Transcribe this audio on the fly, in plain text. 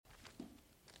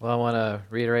Well, I want to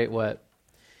reiterate what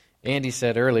Andy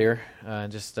said earlier,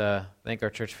 and just thank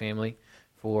our church family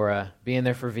for being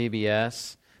there for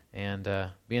VBS and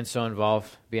being so involved,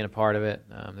 being a part of it.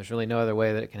 There's really no other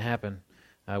way that it can happen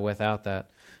without that.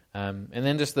 And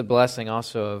then just the blessing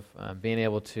also of being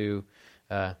able to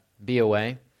be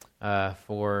away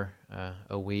for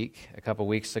a week, a couple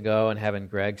weeks ago, and having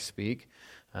Greg speak.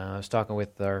 I was talking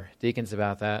with our deacons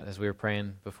about that as we were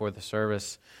praying before the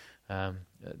service.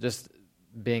 Just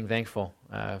being thankful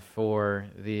for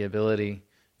the ability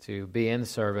to be in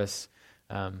service,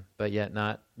 but yet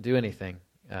not do anything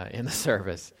in the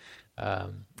service.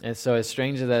 And so as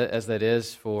strange as that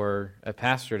is for a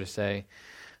pastor to say,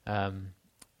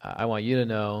 I want you to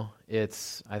know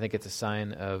I think it's a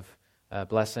sign of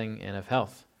blessing and of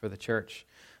health for the church,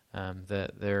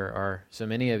 that there are so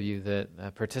many of you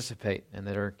that participate and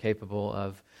that are capable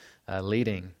of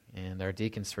leading, and our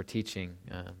deacons for teaching.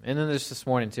 And then just this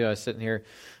morning, too, I was sitting here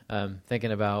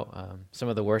thinking about some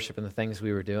of the worship and the things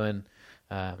we were doing.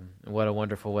 What a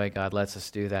wonderful way God lets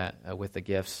us do that with the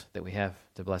gifts that we have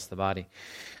to bless the body.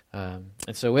 And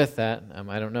so with that,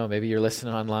 I don't know, maybe you're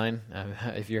listening online.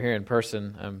 If you're here in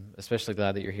person, I'm especially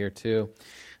glad that you're here, too.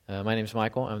 My name's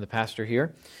Michael. I'm the pastor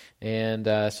here. And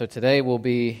so today we'll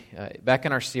be back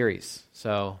in our series.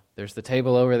 So there's the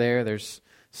table over there. There's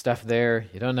stuff there.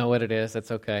 You don't know what it is. That's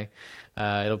okay.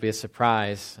 It'll be a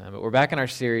surprise. But we're back in our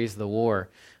series, The War.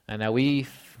 And now we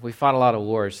fought a lot of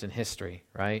wars in history,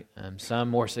 right? Some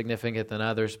more significant than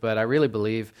others. But I really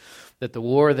believe that the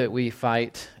war that we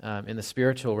fight in the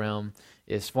spiritual realm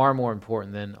is far more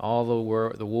important than all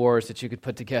the wars that you could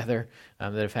put together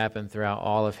that have happened throughout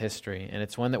all of history. And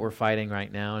it's one that we're fighting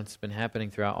right now, and it's been happening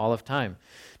throughout all of time.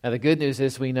 Now, the good news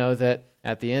is we know that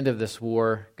at the end of this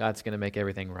war, God's going to make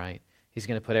everything right. He's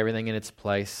going to put everything in its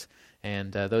place,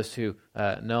 and those who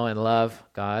know and love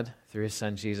God through His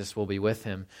Son Jesus will be with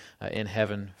Him in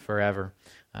heaven forever.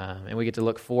 And we get to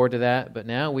look forward to that, but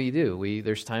now we do.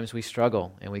 There's times we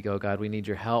struggle, and we go, God, we need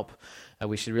your help.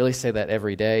 We should really say that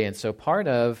every day. And so part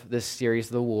of this series,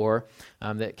 The War,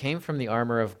 that came from the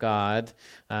armor of God,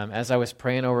 as I was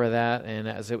praying over that, and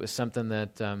as it was something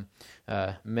that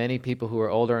many people who are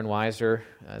older and wiser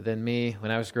than me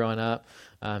when I was growing up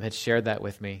had shared that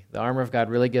with me. The armor of God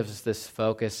really gives us this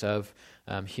focus of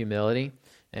humility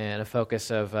and a focus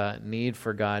of need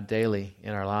for God daily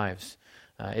in our lives.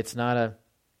 It's not a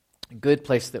good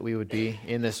place that we would be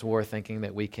in this war thinking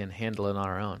that we can handle it on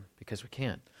our own, because we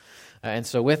can't. And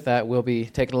so with that, we'll be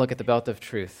taking a look at the belt of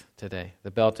truth today,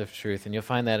 the belt of truth. And you'll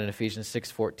find that in Ephesians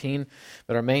 6:14,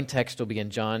 but our main text will be in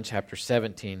John chapter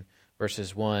 17,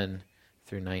 verses 1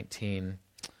 through 19.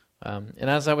 And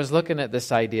as I was looking at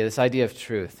this idea of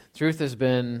truth has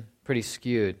been pretty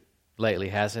skewed lately,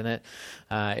 hasn't it?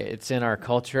 It's in our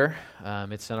culture.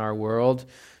 It's in our world.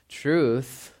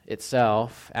 Truth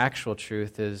itself, actual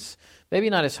truth, is maybe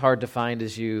not as hard to find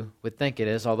as you would think it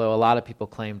is, although a lot of people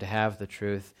claim to have the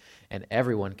truth, and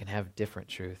everyone can have different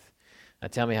truth. Now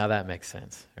tell me how that makes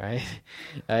sense, right?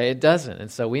 It doesn't.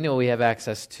 And so we know we have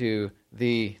access to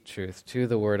the truth, to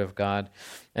the Word of God.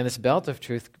 And this belt of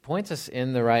truth points us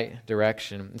in the right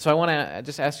direction. And so I want to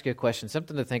just ask you a question,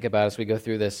 something to think about as we go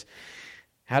through this.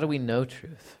 How do we know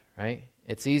truth, right?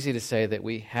 It's easy to say that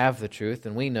we have the truth,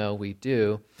 and we know we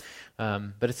do.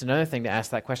 But it's another thing to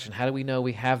ask that question. How do we know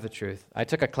we have the truth? I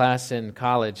took a class in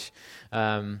college,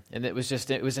 and it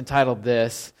was entitled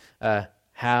this,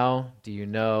 How Do You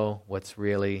Know What's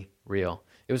Really Real?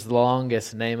 It was the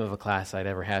longest name of a class I'd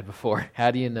ever had before.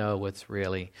 How do you know what's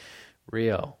really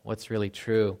real? What's really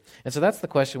true? And so that's the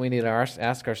question we need to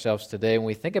ask ourselves today. When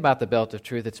we think about the belt of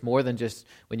truth, it's more than just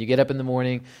when you get up in the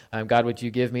morning, God, would you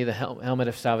give me the helmet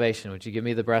of salvation? Would you give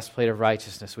me the breastplate of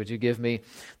righteousness? Would you give me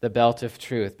the belt of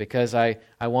truth? Because I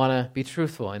want to be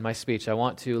truthful in my speech. I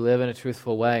want to live in a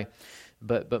truthful way.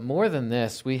 But more than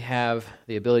this, we have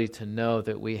the ability to know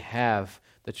that we have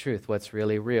the truth, what's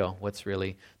really real, what's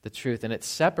really the truth. And it's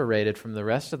separated from the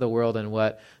rest of the world and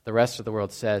what the rest of the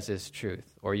world says is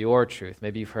truth, or your truth.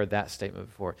 Maybe you've heard that statement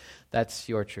before. That's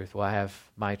your truth. Well, I have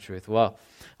my truth. Well,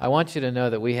 I want you to know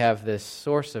that we have this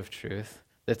source of truth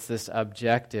that's this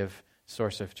objective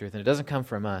source of truth. And it doesn't come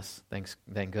from us,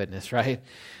 thank goodness, right?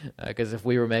 Because if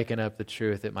we were making up the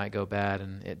truth, it might go bad,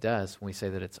 and it does when we say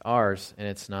that it's ours and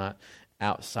it's not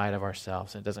outside of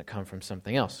ourselves, and it doesn't come from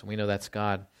something else. We know that's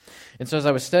God. And so as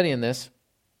I was studying this,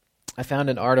 I found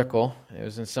an article. It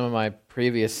was in some of my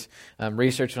previous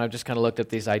research when I've just kind of looked at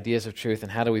these ideas of truth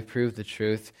and how do we prove the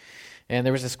truth. And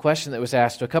there was this question that was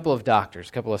asked to a couple of doctors,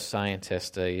 a couple of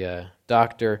scientists,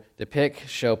 Dr. Deepak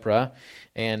Chopra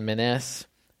and Manes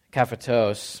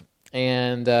Kafatos.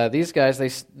 And these guys,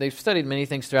 they've studied many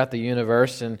things throughout the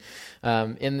universe. And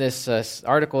in this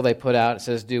article they put out, it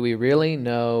says, do we really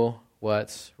know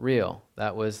what's real?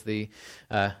 That was the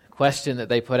question that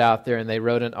they put out there, and they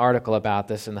wrote an article about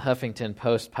this, and the Huffington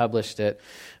Post published it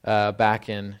back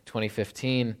in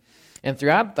 2015. And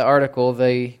throughout the article,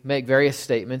 they make various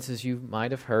statements, as you might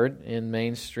have heard in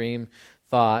mainstream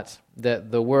thought,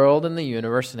 that the world and the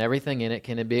universe and everything in it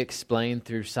can be explained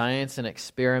through science and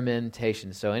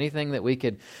experimentation. So anything that we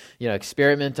could,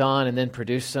 experiment on and then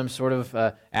produce some sort of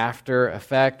after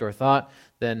effect or thought,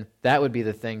 then that would be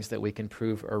the things that we can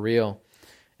prove are real.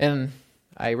 And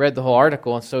I read the whole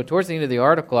article, and so towards the end of the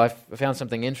article, I found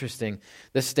something interesting.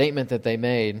 This statement that they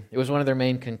made, it was one of their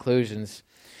main conclusions.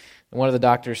 And one of the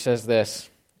doctors says this: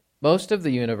 most of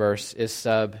the universe is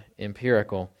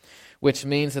sub-empirical, which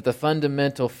means that the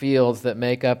fundamental fields that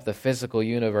make up the physical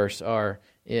universe are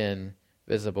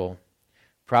invisible,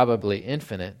 probably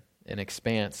infinite in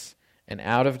expanse, and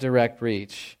out of direct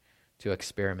reach to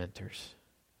experimenters.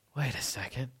 Wait a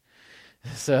second.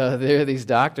 So there are these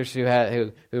doctors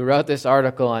who wrote this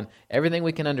article on everything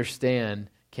we can understand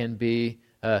can be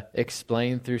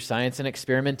explained through science and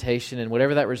experimentation, and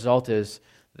whatever that result is,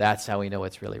 that's how we know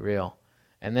it's really real.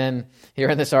 And then here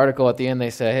in this article at the end they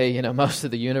say, hey, most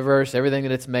of the universe, everything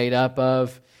that it's made up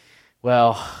of,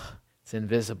 well, it's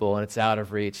invisible and it's out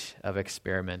of reach of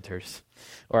experimenters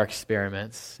or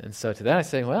experiments. And so to that I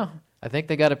say, well, I think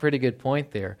they got a pretty good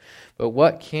point there. But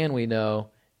what can we know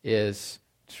is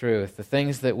truth. The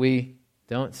things that we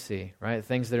don't see, right? The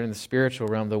things that are in the spiritual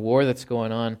realm, the war that's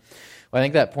going on. Well, I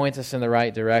think that points us in the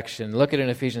right direction. Look at it in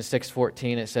Ephesians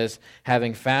 6:14. It says,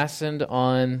 having fastened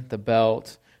on the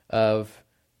belt of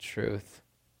truth.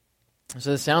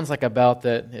 So this sounds like a belt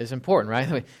that is important, right?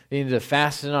 We need to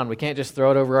fasten it on. We can't just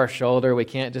throw it over our shoulder. We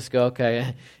can't just go,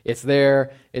 okay, it's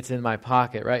there, it's in my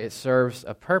pocket, right? It serves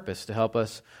a purpose to help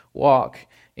us walk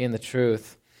in the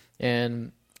truth.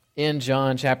 And in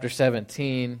John chapter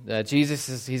 17,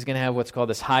 Jesus he's going to have what's called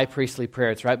this high priestly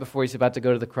prayer. It's right before he's about to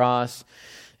go to the cross.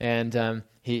 And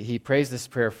he prays this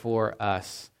prayer for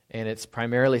us. And it's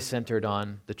primarily centered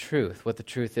on the truth, what the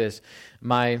truth is.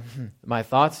 My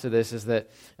thoughts to this is that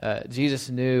Jesus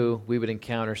knew we would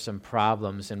encounter some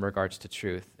problems in regards to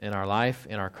truth in our life,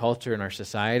 in our culture, in our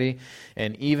society.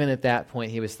 And even at that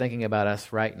point, he was thinking about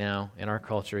us right now in our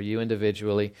culture, you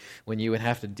individually, when you would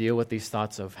have to deal with these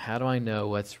thoughts of, how do I know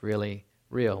what's really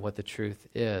real, what the truth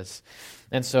is?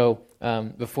 And so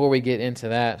before we get into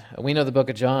that, we know the book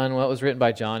of John. Well, it was written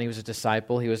by John. He was a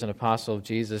disciple. He was an apostle of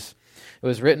Jesus. It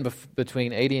was written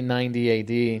between 80 and 90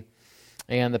 A.D.,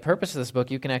 and the purpose of this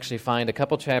book you can actually find a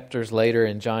couple chapters later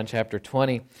in John chapter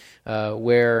 20,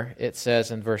 where it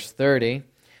says in verse 30,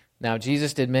 now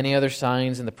Jesus did many other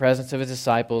signs in the presence of his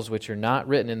disciples, which are not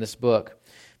written in this book,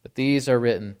 but these are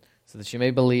written so that you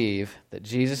may believe that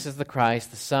Jesus is the Christ,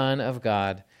 the Son of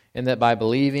God, and that by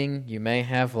believing you may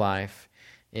have life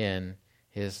in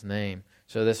his name.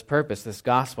 So this purpose, this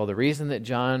gospel, the reason that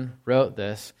John wrote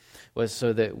this was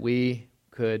so that we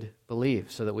could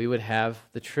believe, so that we would have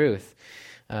the truth.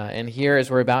 And here, as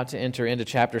we're about to enter into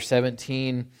chapter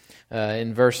 17,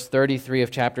 in verse 33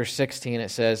 of chapter 16, it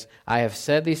says, I have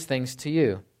said these things to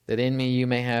you, that in me you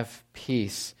may have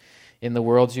peace. In the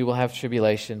world you will have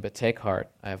tribulation, but take heart,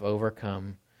 I have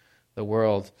overcome the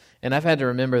world. And I've had to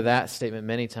remember that statement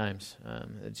many times.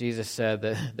 Jesus said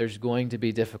that there's going to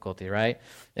be difficulty, right?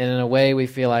 And in a way, we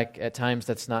feel like at times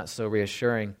that's not so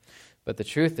reassuring. But the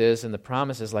truth is, and the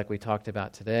promises like we talked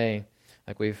about today,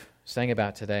 like we've sang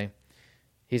about today,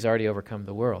 he's already overcome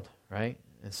the world, right?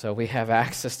 And so we have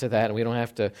access to that, and we don't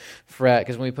have to fret,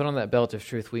 because when we put on that belt of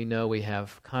truth, we know we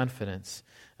have confidence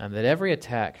that every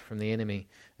attack from the enemy,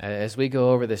 as we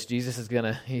go over this, Jesus is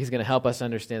he's gonna help us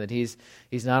understand that he's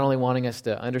not only wanting us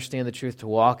to understand the truth, to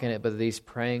walk in it, but that he's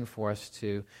praying for us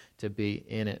to be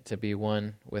in it, to be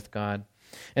one with God.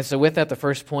 And so with that, the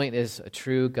first point is a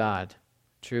true God.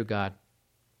 True God.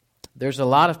 There's a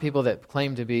lot of people that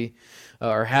claim to be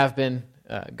or have been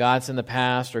gods in the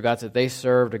past, or gods that they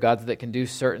served, or gods that can do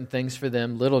certain things for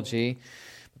them, little g.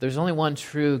 But there's only one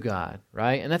true God,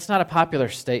 right? And that's not a popular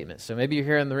statement. So maybe you're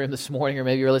here in the room this morning, or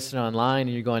maybe you're listening online,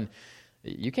 and you're going,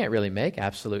 you can't really make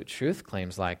absolute truth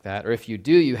claims like that. Or if you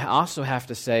do, you also have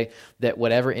to say that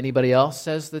whatever anybody else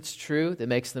says that's true, that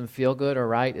makes them feel good or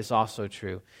right, is also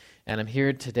true. And I'm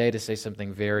here today to say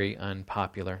something very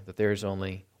unpopular, that there's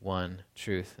only one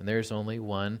truth, and there's only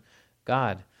one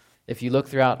God. if you look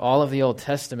throughout all of the Old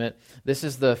Testament, this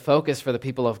is the focus for the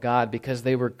people of God because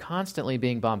they were constantly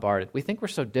being bombarded. We think we're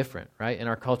so different, right, in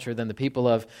our culture than the people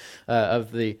of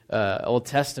the Old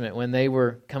Testament when they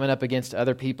were coming up against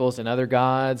other peoples and other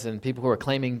gods and people who were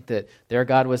claiming that their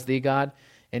God was the God.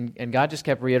 And God just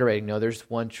kept reiterating, no, there's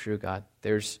one true God.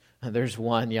 There's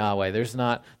one Yahweh. There's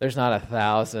not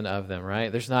 1,000 of them,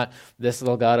 right? There's not this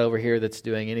little God over here that's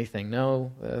doing anything.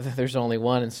 No, there's only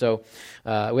one. And so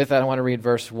with that, I want to read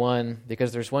verse 1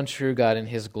 because there's one true God in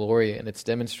His glory, and it's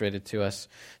demonstrated to us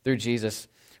through Jesus.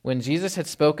 When Jesus had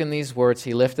spoken these words,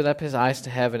 He lifted up His eyes to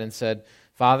heaven and said,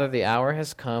 Father, the hour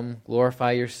has come.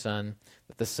 Glorify your Son,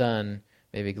 that the Son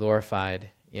may be glorified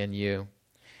in you.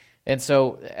 And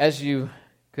so, as you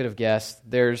could have guessed,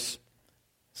 there's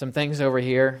some things over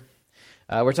here.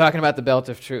 We're talking about the belt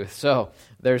of truth. So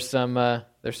there's some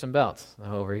belts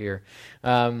over here.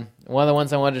 One of the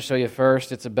ones I wanted to show you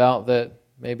first, it's a belt that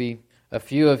maybe a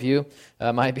few of you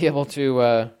might be able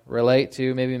to relate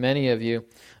to, maybe many of you.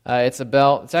 It's a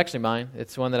belt. It's actually mine.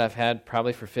 It's one that I've had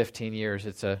probably for 15 years.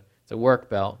 It's a work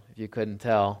belt, if you couldn't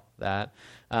tell that.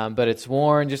 But it's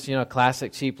worn, just, a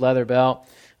classic cheap leather belt.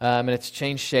 And it's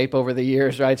changed shape over the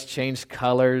years, right? It's changed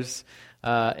colors.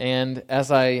 And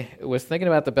as I was thinking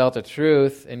about the belt of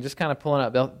truth and just kind of pulling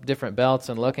out different belts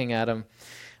and looking at them,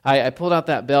 I pulled out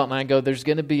that belt and I go, there's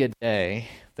going to be a day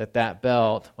that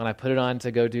belt, when I put it on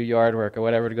to go do yard work or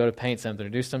whatever, to go to paint something or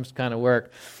do some kind of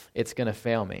work, it's going to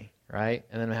fail me, right?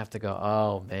 And then I have to go,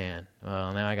 oh, man,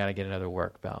 well, now I got to get another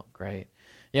work belt. Great.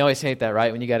 You always hate that,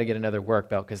 right? When you got to get another work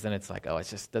belt because then it's like, oh, it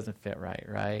just doesn't fit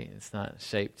right? It's not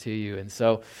shaped to you. And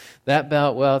so that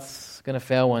belt, well, it's going to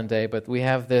fail one day, but we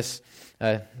have this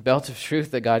belt of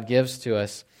truth that God gives to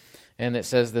us, and it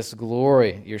says this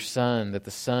glory, your Son, that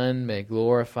the Son may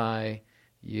glorify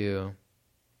you.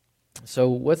 So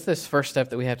what's this first step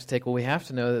that we have to take? Well, we have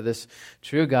to know that this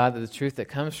true God, that the truth that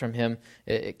comes from Him,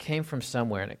 it came from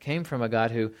somewhere, and it came from a God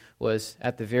who was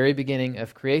at the very beginning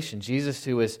of creation. Jesus,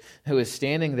 who was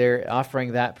standing there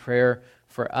offering that prayer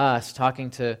for us,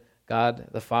 talking to God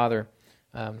the Father.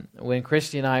 When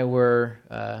Christy and I were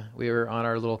on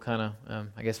our little kind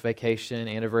of, vacation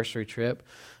anniversary trip,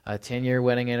 10-year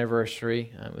wedding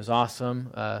anniversary. It was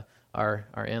awesome.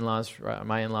 Our in-laws,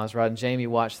 my in-laws, Rod and Jamie,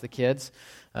 watched the kids.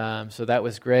 So that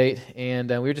was great. And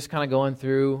we were just kind of going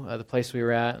through the place we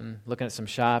were at and looking at some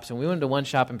shops. And we went to one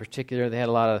shop in particular. They had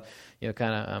a lot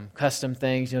of, custom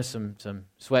things, some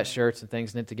sweatshirts and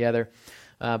things knit together.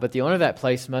 But the owner of that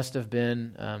place must have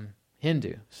been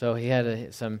Hindu. So he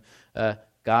had some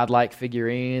godlike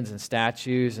figurines and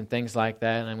statues and things like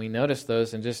that, and we noticed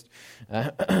those and just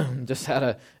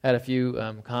had a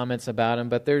few comments about them.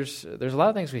 But there's a lot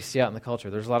of things we see out in the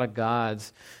culture. There's a lot of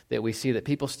gods that we see that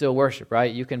people still worship,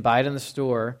 right? You can buy it in the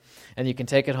store, and you can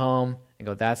take it home and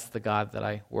go, that's the God that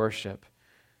I worship.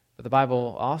 But the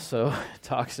Bible also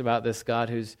talks about this God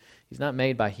he's not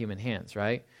made by human hands,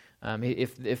 right?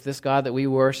 If this God that we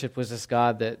worship was this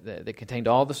God that contained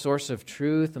all the source of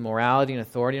truth and morality and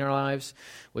authority in our lives,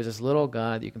 was this little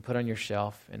God that you can put on your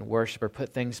shelf and worship or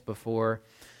put things before,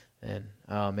 then,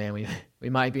 oh man, we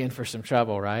might be in for some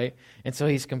trouble, right? And so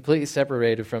He's completely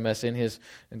separated from us in His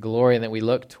glory, and that we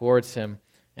look towards Him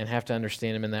and have to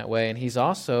understand Him in that way. And He's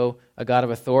also a God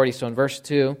of authority. So in verse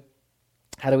 2,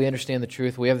 how do we understand the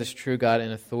truth? We have this true God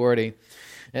in authority.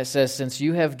 And it says, since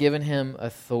you have given Him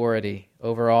authority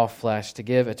over all flesh to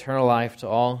give eternal life to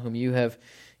all whom you have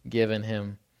given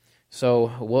Him. So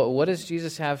what does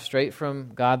Jesus have straight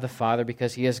from God the Father?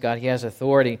 Because He is God, He has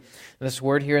authority. And this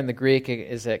word here in the Greek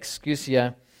is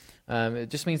exousia. It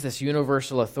just means this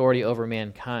universal authority over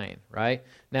mankind, right?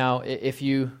 Now, if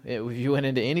you went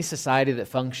into any society that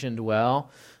functioned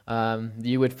well,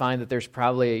 you would find that there's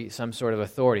probably some sort of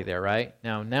authority there, right?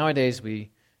 Now, nowadays,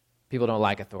 people don't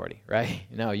like authority, right?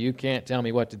 No, you can't tell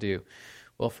me what to do.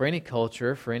 Well, for any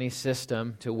culture, for any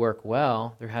system to work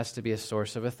well, there has to be a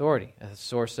source of authority, a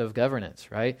source of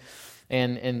governance, right?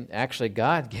 And actually,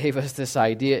 God gave us this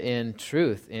idea in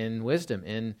truth, in wisdom,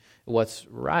 in what's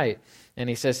right. And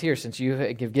He says here, since you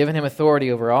have given Him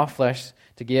authority over all flesh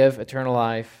to give eternal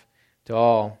life to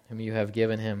all whom you have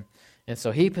given Him. And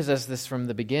so He possessed this from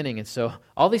the beginning. And so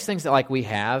all these things that we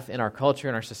have in our culture,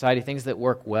 in our society, things that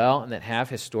work well and that have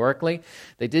historically,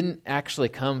 they didn't actually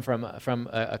come from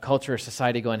a culture or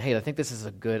society going, hey, I think this is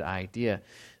a good idea.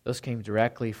 Those came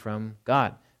directly from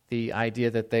God, the idea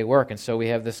that they work. And so we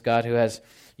have this God who has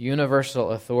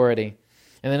universal authority.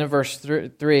 And then in verse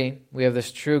 3, we have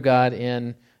this true God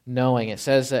in knowing. It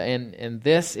says, and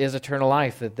this is eternal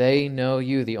life, that they know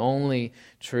you, the only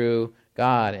true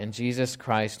God, and Jesus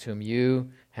Christ, whom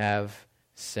you have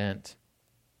sent.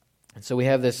 And so we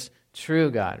have this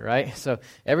true God, right? So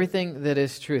everything that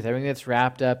is truth, everything that's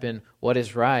wrapped up in what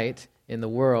is right in the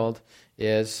world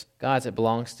is God's. It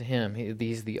belongs to Him.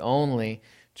 He's the only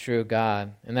true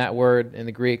God. And that word in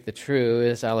the Greek, the true,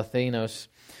 is alethenos.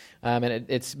 And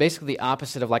it's basically the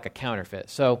opposite of like a counterfeit.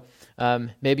 So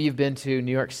maybe you've been to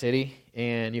New York City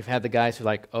and you've had the guys who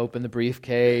like open the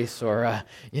briefcase or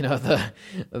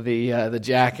the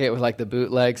jacket with like the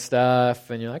bootleg stuff,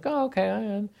 and you're like, oh,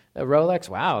 okay, a Rolex,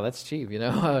 wow, that's cheap.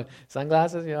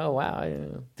 Sunglasses, wow,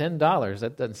 $10.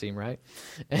 That doesn't seem right.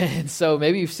 And so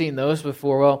maybe you've seen those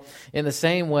before. Well, in the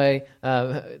same way,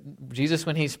 Jesus,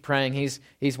 when He's praying,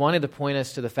 He's wanted to point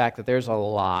us to the fact that there's a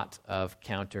lot of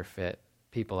counterfeit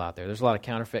people out there. There's a lot of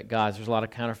counterfeit gods. There's a lot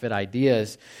of counterfeit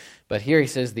ideas. But here He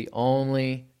says the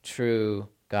only true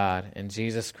God and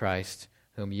Jesus Christ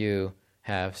whom you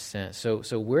have sent. So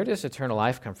where does eternal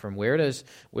life come from? Was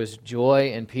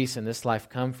joy and peace in this life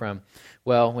come from?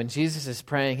 Well, when Jesus is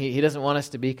praying, he doesn't want us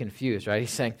to be confused, right?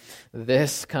 He's saying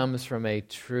this comes from a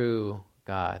true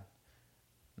God,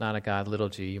 not a God, little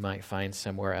g, you might find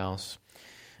somewhere else.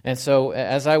 And so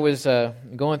as I was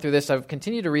going through this, I've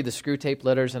continued to read the Screwtape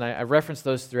Letters, and I've referenced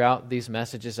those throughout these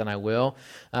messages, and I will,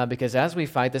 because as we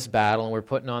fight this battle, and we're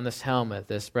putting on this helmet,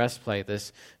 this breastplate,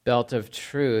 this belt of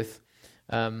truth,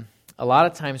 a lot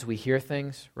of times we hear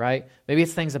things, right? Maybe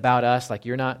it's things about us, like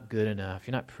you're not good enough,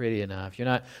 you're not pretty enough, you're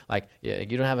not, like,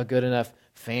 you don't have a good enough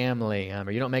family, or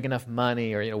you don't make enough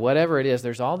money, or whatever it is.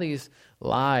 There's all these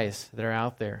lies that are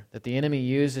out there that the enemy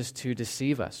uses to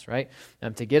deceive us, right?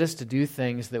 To get us to do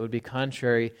things that would be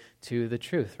contrary to the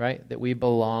truth, right? That we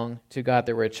belong to God,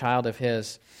 that we're a child of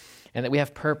His, and that we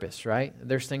have purpose, right?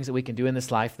 There's things that we can do in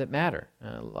this life that matter.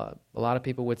 A lot of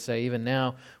people would say, even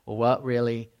now, well, what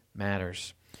really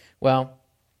matters? Well,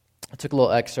 I took a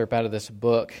little excerpt out of this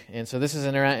book, and so this is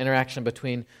an interaction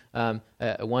between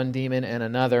one demon and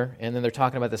another, and then they're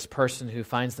talking about this person who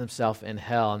finds themselves in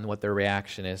hell and what their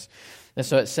reaction is. And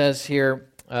so it says here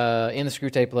in the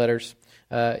Screwtape Letters,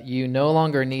 you no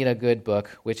longer need a good book,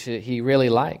 which he really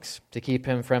likes, to keep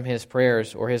him from his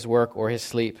prayers or his work or his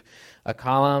sleep. A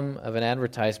column of an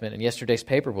advertisement in yesterday's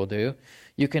paper will do.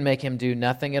 You can make him do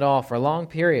nothing at all for long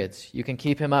periods. You can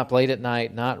keep him up late at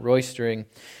night, not roistering,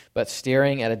 but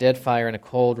staring at a dead fire in a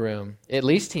cold room. At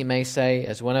least he may say,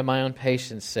 as one of my own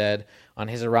patients said on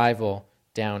his arrival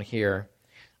down here,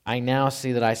 I now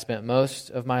see that I spent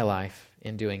most of my life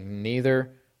in doing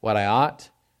neither what I ought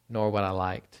nor what I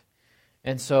liked.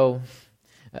 And so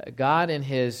God in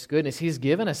His goodness, He's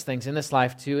given us things in this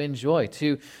life to enjoy,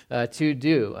 to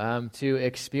do, to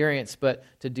experience, but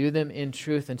to do them in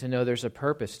truth and to know there's a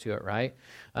purpose to it, right?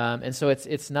 And so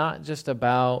it's not just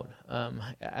about,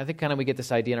 I think kind of we get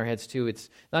this idea in our heads too, it's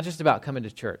not just about coming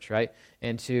to church, right?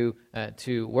 And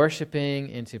to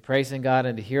worshiping and to praising God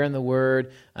and to hearing the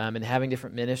Word and having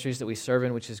different ministries that we serve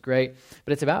in, which is great.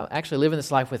 But it's about actually living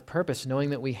this life with purpose,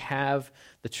 knowing that we have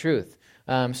the truth.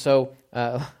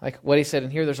 Like what he said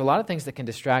in here, there's a lot of things that can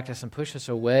distract us and push us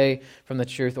away from the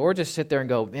truth, or just sit there and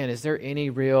go, man, is there any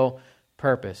real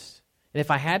purpose? And if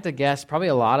I had to guess, probably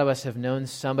a lot of us have known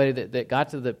somebody that got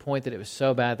to the point that it was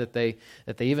so bad that they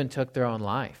even took their own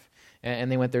life.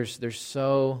 And they went, there's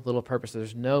so little purpose,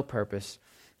 there's no purpose.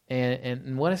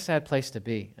 And what a sad place to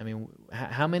be. I mean,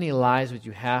 how many lies would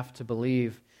you have to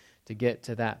believe to get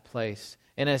to that place?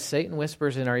 And as Satan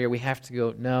whispers in our ear, we have to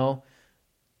go, no,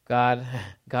 God,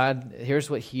 here's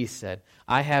what He said.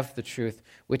 I have the truth,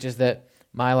 which is that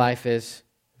my life is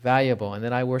valuable and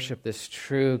that I worship this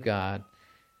true God.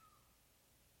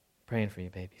 Praying for you,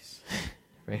 babies.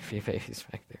 Praying for you, babies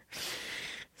back there.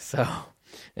 So,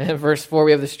 in verse 4,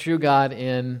 we have this true God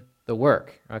in the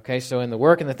work. Okay, so in the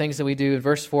work and the things that we do, in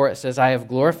verse 4 it says, I have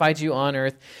glorified you on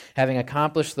earth, having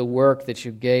accomplished the work that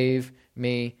you gave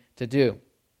me to do.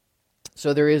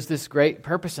 So there is this great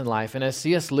purpose in life, and as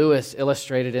C.S. Lewis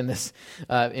illustrated in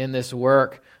this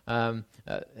work,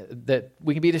 that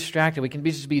we can be distracted, we can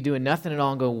just be doing nothing at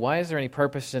all and go, why is there any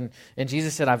purpose? And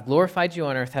Jesus said, I've glorified you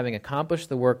on earth, having accomplished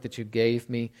the work that you gave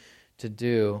me to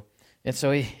do. And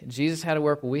so Jesus had a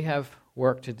work, we have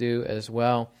work to do as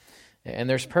well, and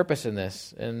there's purpose in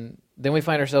this. And then we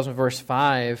find ourselves in verse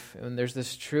 5, and there's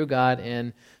this true God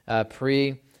in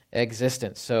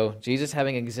pre-existence. So Jesus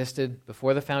having existed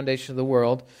before the foundation of the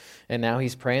world, and now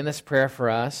He's praying this prayer for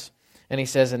us, and He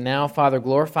says, and now, Father,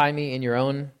 glorify me in your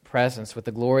own presence with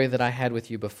the glory that I had with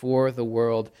you before the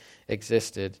world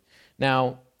existed.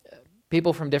 Now,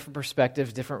 people from different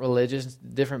perspectives, different religions,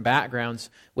 different backgrounds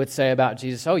would say about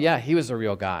Jesus, oh yeah, He was a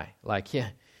real guy. Like, yeah,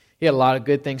 he had a lot of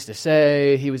good things to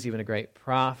say. He was even a great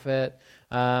prophet.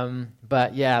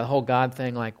 But yeah, the whole God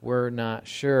thing, like, we're not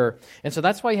sure. And so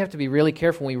that's why you have to be really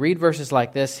careful. When we read verses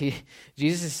like this,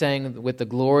 Jesus is saying, with the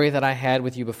glory that I had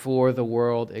with you before the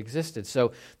world existed.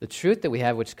 So the truth that we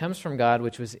have, which comes from God,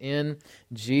 which was in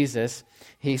Jesus,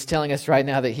 he's telling us right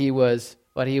now that he was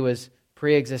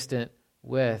pre-existent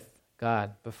with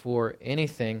God before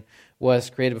anything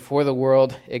was created, before the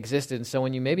world existed. And so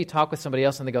when you maybe talk with somebody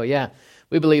else and they go, yeah,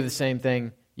 we believe the same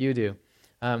thing you do.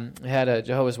 I had a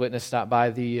Jehovah's Witness stop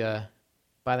by the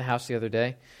house the other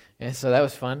day, and so that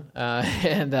was fun. So I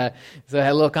had a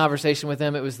little conversation with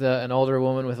them. It was an older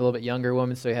woman with a little bit younger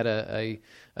woman, so he had a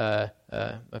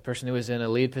person who was in a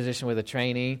lead position with a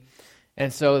trainee.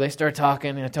 And so they started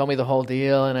talking, and told me the whole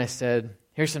deal, and I said,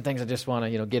 here's some things I just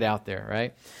want to get out there,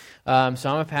 right? So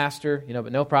I'm a pastor,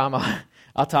 but no problem.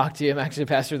 I'll talk to you. I'm actually a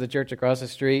pastor of the church across the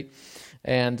street,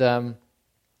 and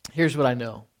here's what I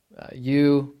know.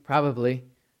 You probably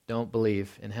don't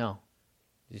believe in hell.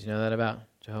 Did you know that about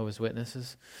Jehovah's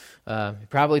Witnesses? You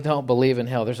probably don't believe in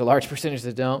hell. There's a large percentage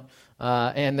that don't.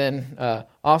 And then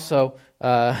also,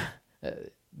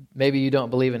 maybe you don't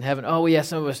believe in heaven. Oh, yeah,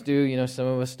 some of us do, some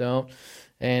of us don't.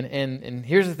 And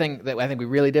here's the thing that I think we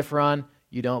really differ on.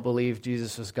 You don't believe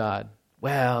Jesus was God.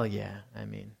 Well, yeah,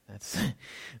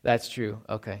 that's true.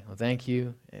 Okay, well, thank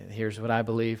you. And here's what I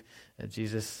believe.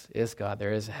 Jesus is God.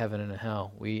 There is a heaven and a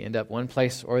hell. We end up one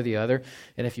place or the other.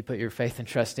 And if you put your faith and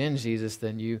trust in Jesus,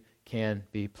 then you can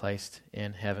be placed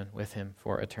in heaven with him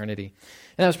for eternity.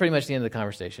 And that was pretty much the end of the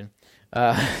conversation.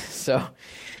 But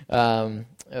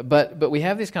we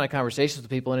have these kind of conversations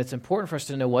with people, and it's important for us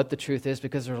to know what the truth is,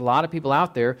 because there's a lot of people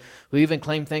out there who even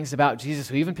claim things about Jesus,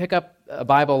 who even pick up a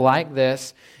Bible like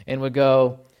this and would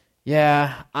go,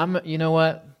 yeah, you know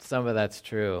what? Some of that's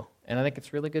true. And I think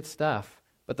it's really good stuff.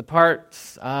 But the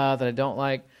parts that I don't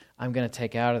like, I'm going to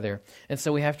take out of there. And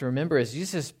so we have to remember, as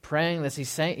Jesus is praying this,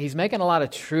 he's making a lot of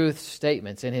truth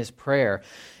statements in his prayer.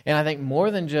 And I think more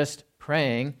than just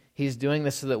praying, he's doing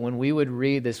this so that when we would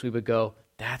read this, we would go,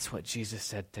 that's what Jesus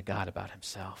said to God about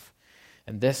himself.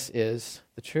 And this is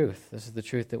the truth. This is the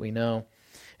truth that we know.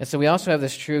 And so we also have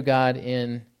this true God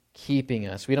in keeping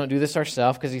us. We don't do this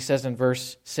ourselves, because he says in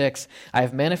verse 6, I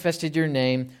have manifested your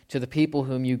name to the people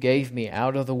whom you gave me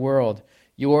out of the world.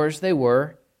 Yours they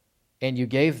were, and you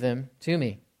gave them to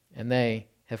me, and they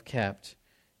have kept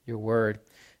your word.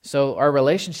 So our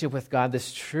relationship with God,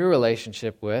 this true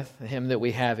relationship with him that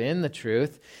we have in the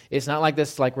truth, is not like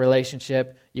this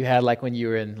relationship you had like when you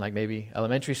were in maybe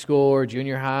elementary school or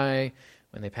junior high,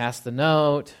 when they passed the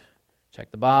note, check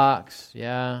the box,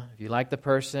 yeah, if you like the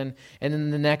person, and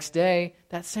then the next day,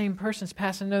 that same person's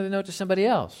passing another note to somebody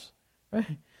else.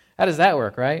 Right? How does that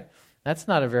work, right? That's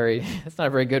not a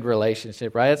very good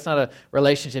relationship, right? It's not a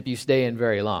relationship you stay in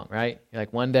very long, right?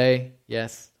 Like one day,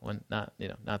 yes, not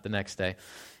the next day.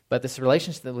 But this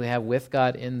relationship that we have with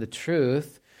God in the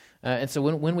truth, and so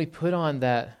when we put on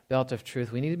that belt of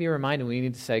truth, we need to be reminded, we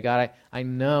need to say, God, I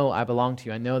know I belong to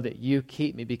you. I know that you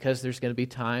keep me, because there's going to be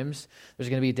times, there's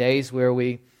going to be days where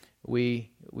we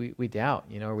doubt,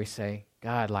 or we say,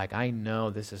 God, I know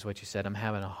this is what you said. I'm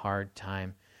having a hard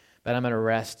time, but I'm going to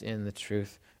rest in the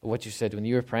truth of what you said when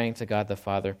you were praying to God the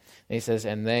Father. And he says,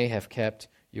 and they have kept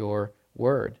your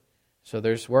word. So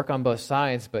there's work on both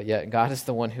sides, but yet God is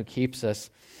the one who keeps us.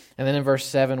 And then in verse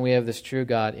 7, we have this true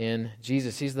God in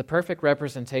Jesus. He's the perfect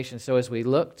representation. So as we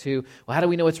look to, how do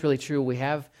we know it's really true? We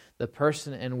have the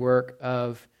person and work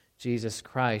of Jesus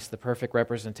Christ, the perfect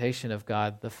representation of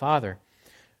God the Father.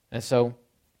 And so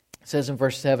it says in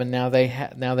verse 7, now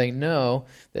they know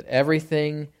that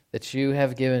everything that you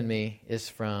have given me is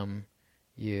from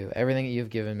you. Everything that you've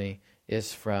given me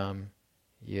is from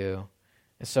you.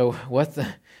 And so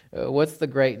what's the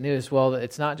great news? Well,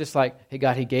 it's not just like, hey,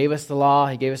 God, he gave us the law,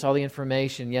 he gave us all the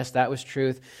information. Yes, that was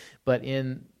truth. But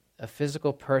in a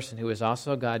physical person who is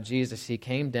also God, Jesus, he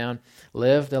came down,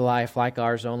 lived a life like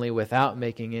ours, only without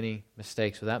making any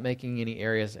mistakes, without making any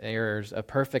errors, a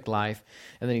perfect life.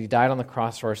 And then he died on the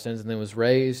cross for our sins and then was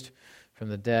raised from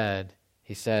the dead.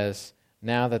 He says,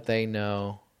 now that they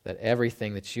know that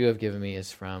everything that you have given me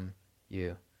is from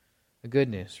you. The good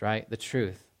news, right? The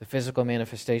truth. The physical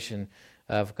manifestation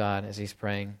of God as he's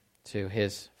praying to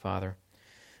his Father.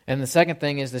 And the second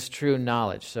thing is this true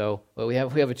knowledge. So we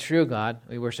have a true God.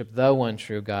 We worship the one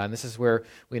true God. And this is where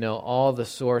we know all the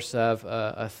source of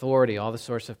authority, all the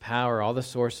source of power, all the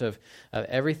source of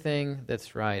everything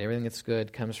that's right, everything that's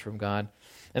good comes from God.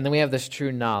 And then we have this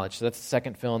true knowledge. So that's the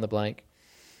second fill in the blank.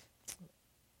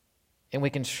 And we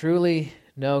can truly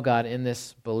know God in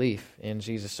this belief in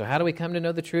Jesus. So how do we come to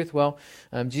know the truth? Well,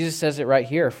 Jesus says it right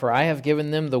here. For I have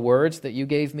given them the words that you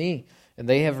gave me, and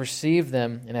they have received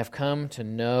them and have come to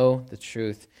know the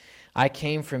truth. I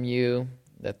came from you,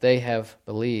 that they have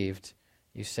believed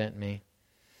you sent me.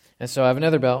 And so I have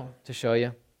another belt to show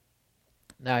you.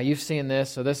 Now, you've seen this.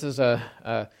 So this is a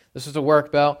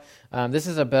work belt. This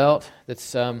is a belt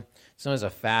that's known as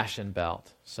a fashion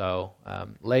belt. So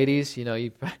ladies,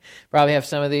 you probably have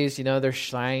some of these. They're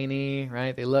shiny,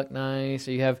 right? They look nice. So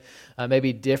you have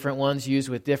maybe different ones used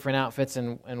with different outfits.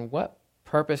 And what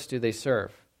purpose do they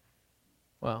serve?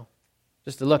 Well,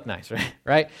 just to look nice,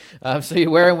 right? So you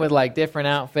wear them with like different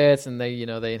outfits, and they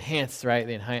enhance, right?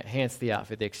 They enhance the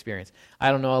outfit, the experience.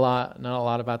 I don't know not a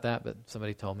lot about that, but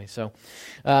somebody told me. So,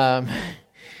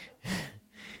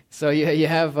 so you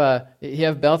have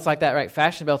belts like that, right?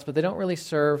 Fashion belts, but they don't really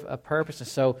serve a purpose. And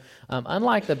so,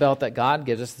 unlike the belt that God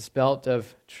gives us, this belt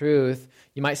of truth,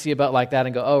 you might see a belt like that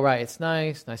and go, "Oh, right, it's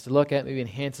nice to look at. Maybe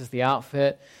enhances the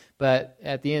outfit." But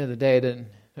at the end of the day, it didn't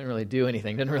really do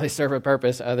anything. Didn't really serve a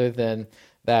purpose other than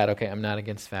that. Okay, I'm not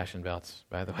against fashion belts,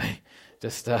 by the way.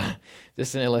 Just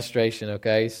an illustration,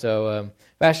 okay? So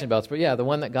fashion belts. But yeah, the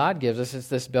one that God gives us is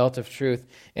this belt of truth.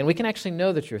 And we can actually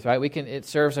know the truth, right? It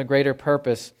serves a greater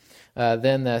purpose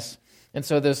than this. And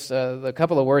so there's a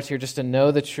couple of words here just to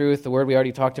know the truth. The word we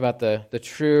already talked about, the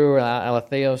true,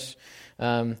 aletheos,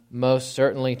 most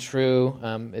certainly true.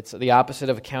 It's the opposite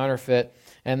of a counterfeit.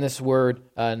 And this word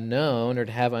known, or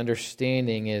to have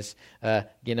understanding, is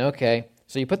ginoke.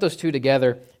 So you put those two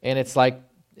together, and it's like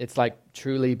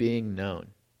truly being known,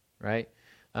 right?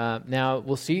 Now,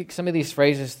 we'll see some of these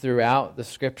phrases throughout the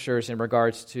Scriptures in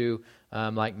regards to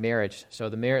like marriage. So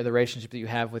the relationship that you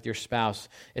have with your spouse,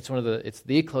 it's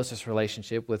the closest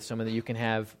relationship with someone that you can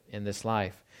have in this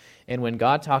life. And when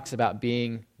God talks about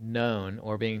being known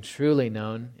or being truly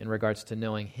known in regards to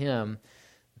knowing Him,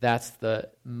 that's the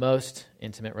most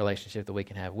intimate relationship that we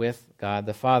can have with God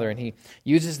the Father. And He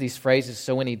uses these phrases,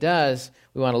 so when He does,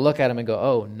 we want to look at them and go,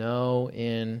 "Oh, know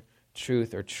in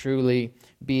truth," or "truly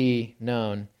be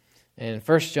known." And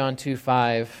 1 John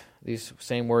 2:5, these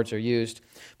same words are used.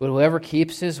 "But whoever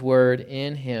keeps His word,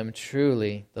 in him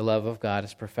truly the love of God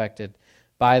is perfected.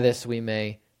 By this we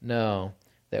may know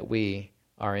that we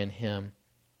are in Him."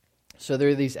 So there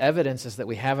are these evidences that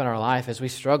we have in our life as we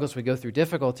struggle, as we go through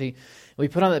difficulty. We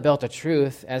put on that belt of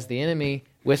truth as the enemy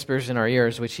whispers in our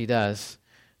ears, which he does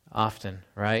often,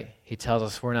 right? He tells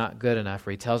us we're not good enough, or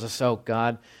he tells us, "Oh,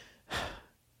 God,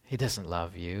 He doesn't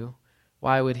love you.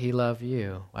 Why would He love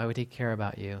you? Why would He care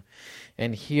about you?"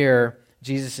 And here,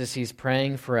 Jesus, as He's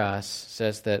praying for us,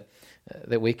 says that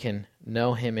we can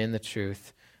know Him in the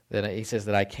truth. That He says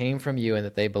that I came from you and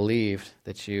that they believed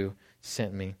that you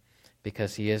sent me,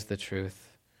 because He is the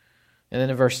truth. And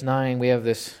then in verse 9, we have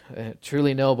this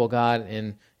truly knowable God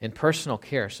in personal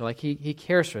care. So like He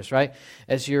cares for us, right?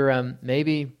 As you're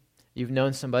maybe you've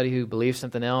known somebody who believes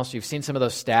something else. You've seen some of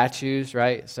those statues,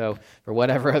 right? So for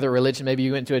whatever other religion, maybe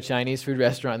you went to a Chinese food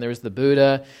restaurant and there was the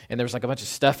Buddha, and there was like a bunch of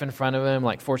stuff in front of him,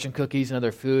 like fortune cookies and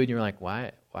other food. And you're like,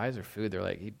 why is there food? They're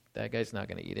like, that guy's not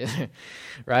going to eat it,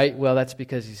 right? Well, that's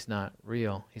because He's not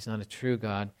real. He's not a true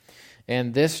God.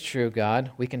 And this true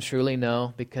God, we can truly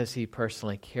know because He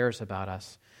personally cares about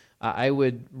us. I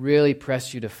would really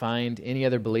press you to find any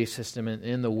other belief system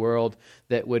in the world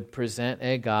that would present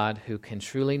a God who can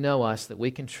truly know us, that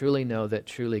we can truly know, that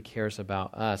truly cares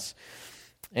about us.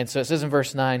 And so it says in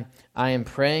verse 9, "I am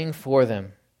praying for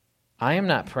them. I am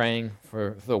not praying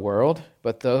for the world,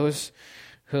 but those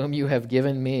whom you have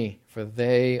given me, for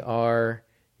they are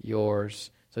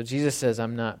yours." So Jesus says,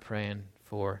 I'm not praying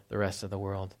for the rest of the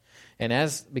world. And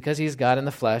because He's God in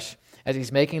the flesh, as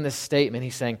He's making this statement,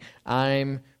 He's saying,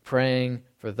 I'm praying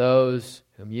for those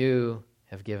whom you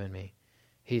have given me.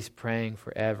 He's praying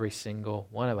for every single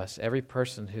one of us, every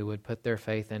person who would put their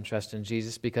faith and trust in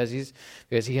Jesus, because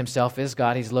He Himself is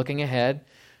God. He's looking ahead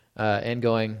and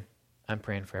going, I'm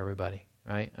praying for everybody,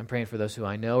 right? I'm praying for those who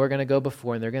I know are going to go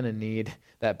before, and they're going to need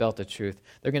that belt of truth.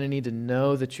 They're going to need to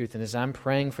know the truth. And as I'm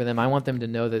praying for them, I want them to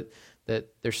know that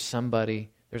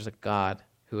there's a God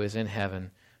who is in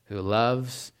heaven, who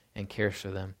loves and cares for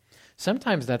them.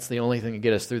 Sometimes that's the only thing that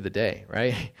gets us through the day,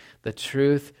 right? The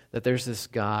truth that there's this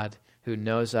God who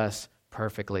knows us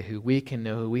perfectly, who we can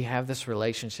know, who we have this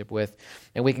relationship with.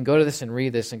 And we can go to this and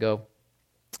read this and go,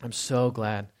 I'm so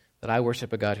glad that I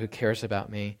worship a God who cares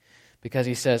about me, because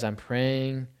He says, I'm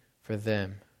praying for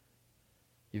them.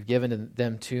 You've given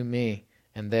them to me,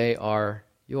 and they are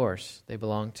yours. They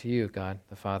belong to you, God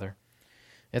the Father.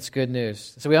 It's good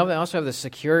news. So we also have the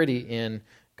security in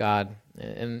God,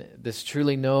 and this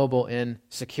truly knowable in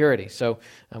security. So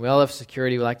we all have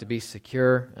security. We like to be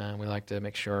secure. We like to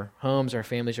make sure our homes, our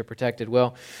families are protected.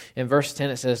 Well, in verse 10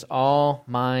 it says, all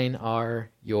mine are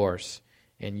yours.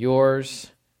 and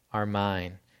yours are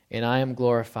mine, and I am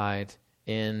glorified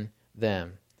in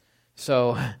them.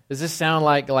 So does this sound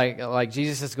like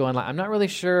Jesus is going, I'm not really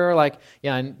sure, like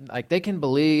they can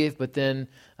believe, but then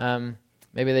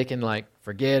maybe they can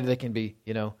forget, they can be,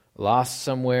 lost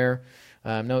somewhere.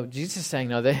 No, Jesus is saying,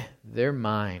 no, they're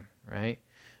mine, right?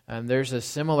 There's a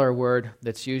similar word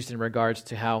that's used in regards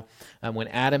to how when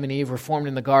Adam and Eve were formed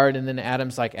in the garden, and then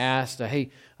Adam's asked, hey,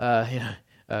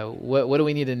 what do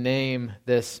we need to name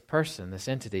this person, this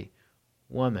entity?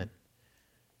 Woman.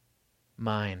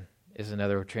 Mine is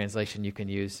another translation you can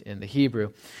use in the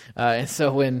Hebrew. And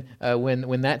so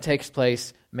when that takes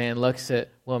place, man looks at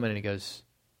woman and he goes,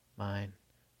 mine,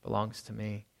 belongs to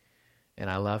me, and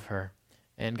I love her.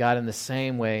 And God, in the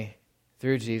same way,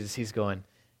 through Jesus, he's going,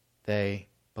 they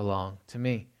belong to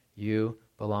me. You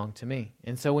belong to me.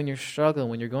 And so when you're struggling,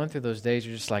 when you're going through those days,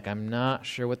 you're just I'm not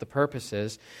sure what the purpose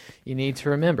is, you need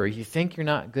to remember, you think you're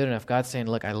not good enough. God's saying,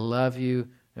 look, I love you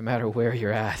no matter where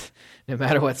you're at, no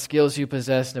matter what skills you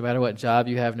possess, no matter what job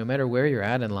you have, no matter where you're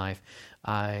at in life,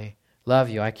 I love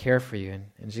you, I care for you.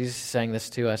 And Jesus is saying this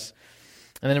to us.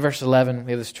 And then in verse 11,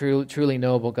 we have this truly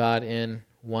knowable God in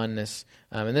oneness.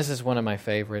 And this is one of my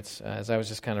favorites. As I was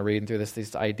just kind of reading through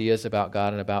these ideas about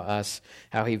God and about us,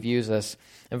 how he views us.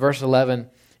 In verse 11,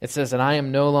 it says, and I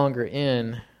am no longer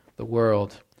in the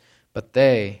world, but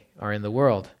they are in the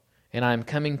world. And I am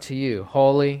coming to you,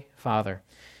 Holy Father.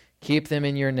 Keep them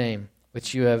in your name,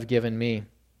 which you have given me,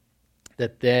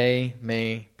 that they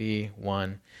may be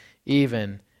one,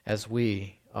 even as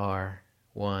we are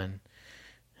one.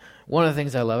 One of the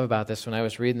things I love about this when I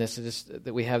was reading this is just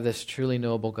that we have this truly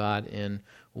knowable God in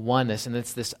oneness, and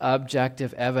it's this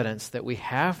objective evidence that we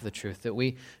have the truth, that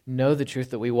we know the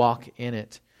truth, that we walk in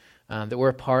it, that we're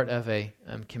a part of a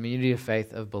community of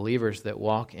faith of believers that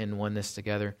walk in oneness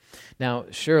together. Now,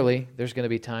 surely there's going to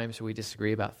be times where we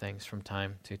disagree about things from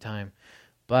time to time,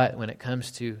 but when it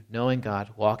comes to knowing God,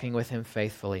 walking with him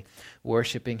faithfully,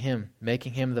 worshiping him,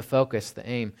 making him the focus, the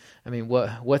aim,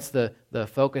 what's the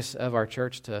focus of our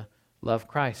church? To love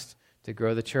Christ, to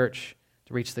grow the church,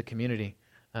 to reach the community.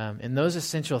 In those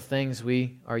essential things,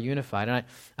 we are unified. And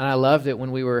I loved it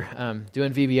when we were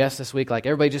doing VBS this week.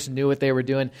 Everybody just knew what they were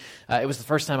doing. It was the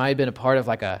first time I had been a part of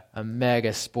a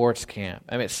mega sports camp.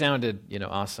 It sounded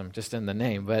awesome just in the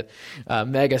name, but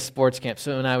mega sports camp.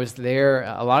 So when I was there,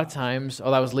 a lot of times,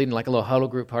 I was leading a little huddle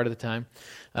group part of the time.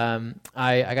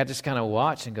 I got to just kind of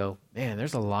watch and go, man,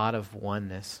 there's a lot of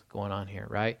oneness going on here,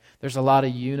 right? There's a lot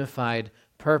of unified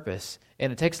purpose,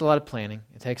 and it takes a lot of planning.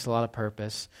 It takes a lot of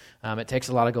purpose. It takes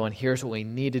a lot of going, here's what we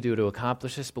need to do to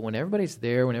accomplish this. But when everybody's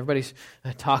there, when everybody's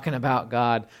talking about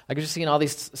God, I can just seeing all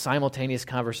these simultaneous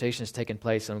conversations taking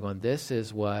place. And I'm going, this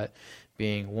is what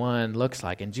being one looks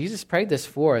like. And Jesus prayed this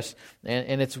for us,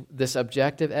 and it's this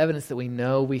objective evidence that we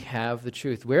know we have the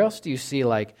truth. Where else do you see a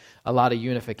lot of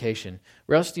unification?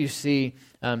 Where else do you see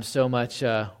so much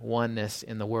oneness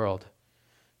in the world?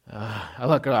 I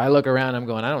look around, I'm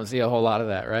going, I don't see a whole lot of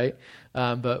that, right?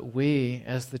 But we,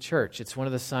 as the church, it's one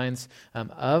of the signs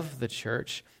of the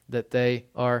church that they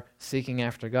are seeking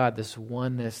after God, this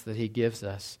oneness that he gives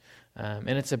us. And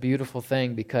it's a beautiful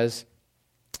thing because,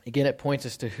 again, it points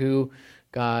us to who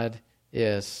God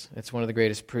is. It's one of the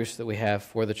greatest proofs that we have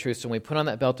for the truth. So when we put on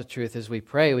that belt of truth, as we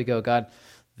pray, we go, God,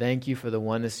 thank you for the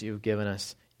oneness you've given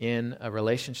us in a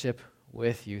relationship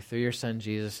with you through your Son,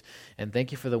 Jesus. And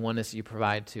thank you for the oneness you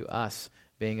provide to us,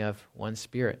 being of one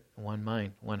spirit, one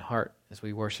mind, one heart, as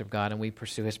we worship God and we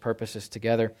pursue his purposes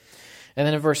together. And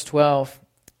then in verse 12,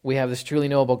 we have this truly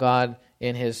knowable God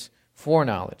in his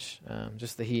foreknowledge,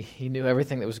 just that he knew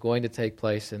everything that was going to take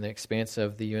place in the expanse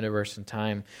of the universe and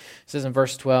time. It says in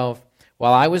verse 12,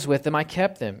 while I was with them, I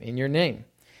kept them in your name,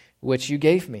 which you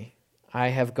gave me. I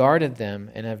have guarded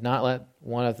them and have not let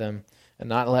one of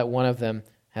them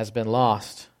has been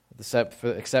lost, except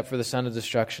for the son of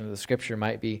destruction, the scripture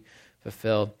might be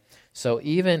fulfilled. So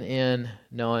even in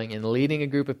knowing and leading a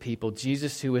group of people,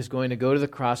 Jesus, who was going to go to the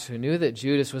cross, who knew that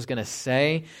Judas was going to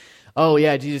say, oh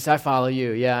yeah, Jesus, I follow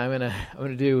you. Yeah, I'm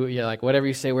gonna do whatever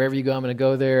you say, wherever you go, I'm gonna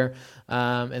go there.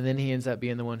 And then he ends up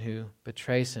being the one who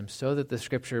betrays him, so that the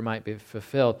scripture might be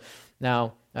fulfilled.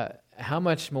 Now, how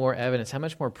much more evidence, how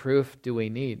much more proof do we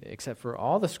need, except for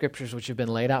all the scriptures which have been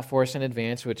laid out for us in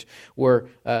advance, which were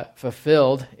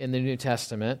fulfilled in the New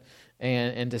Testament,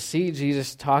 and to see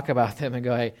Jesus talk about them and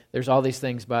go, hey, there's all these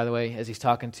things, by the way, as he's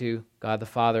talking to God the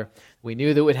Father. We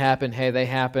knew that would happen. Hey, they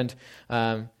happened.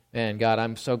 And God,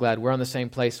 I'm so glad we're on the same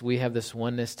place. We have this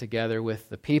oneness together with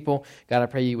the people. God, I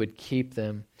pray you would keep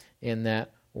them in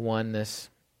that oneness.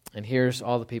 And here's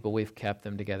all the people we've kept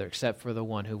them together, except for the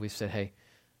one who we've said, hey,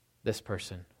 this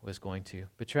person was going to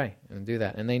betray and do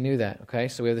that. And they knew that, okay?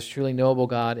 So we have this truly knowable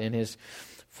God in his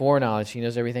foreknowledge. He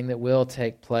knows everything that will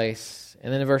take place.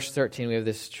 And then in verse 13, we have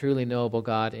this truly knowable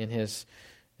God in his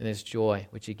joy,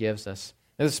 which he gives us.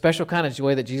 There's a special kind of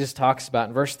joy that Jesus talks about.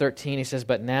 In verse 13, he says,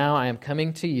 "But now I am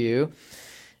coming to you,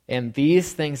 and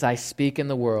these things I speak in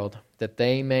the world, that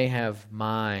they may have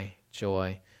my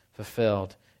joy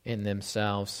fulfilled in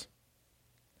themselves."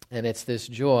 And it's this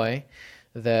joy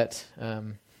that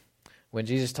when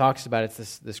Jesus talks about it,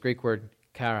 it's this Greek word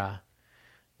kara.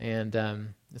 And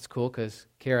it's cool because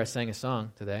Kara sang a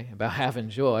song today about having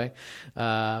joy.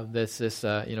 This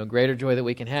greater joy that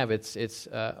we can have. It's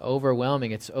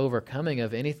overwhelming. It's overcoming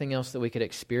of anything else that we could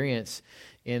experience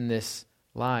in this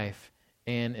life.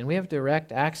 And we have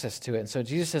direct access to it. And so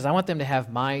Jesus says, I want them to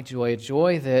have my joy, a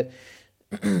joy that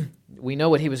we know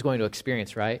what he was going to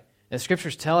experience, right? And the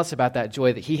scriptures tell us about that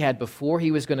joy that he had before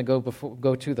he was going to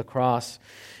go to the cross.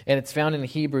 And it's found in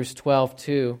Hebrews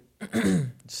 12:2,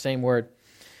 same word.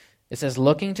 It says,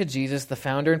 "Looking to Jesus, the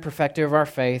founder and perfecter of our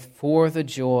faith, for the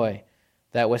joy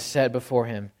that was set before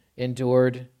him,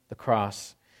 endured the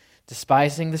cross,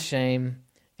 despising the shame,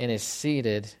 and is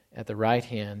seated at the right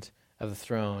hand of the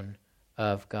throne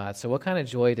of God." So what kind of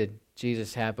joy did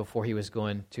Jesus have before he was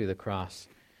going to the cross?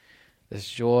 This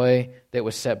joy that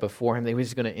was set before him, that he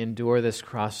was going to endure this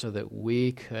cross so that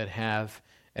we could have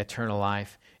eternal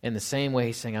life. In the same way,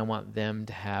 he's saying, I want them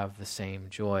to have the same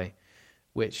joy,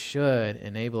 which should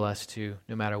enable us to,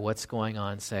 no matter what's going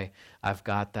on, say, I've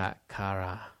got that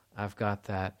kara, I've got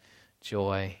that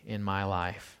joy in my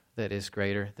life that is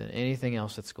greater than anything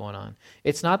else that's going on.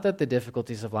 It's not that the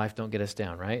difficulties of life don't get us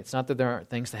down, right? It's not that there aren't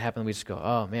things that happen and we just go,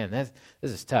 oh man, this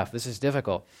is tough, this is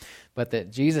difficult. But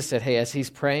that Jesus said, hey, as he's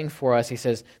praying for us, he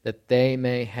says that they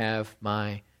may have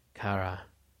my kara,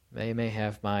 they may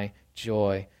have my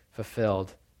joy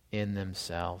fulfilled in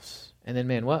themselves. And then,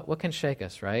 man, what can shake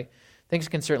us, right? Things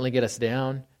can certainly get us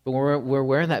down, but when we're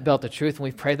wearing that belt of truth and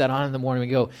we've prayed that on in the morning, we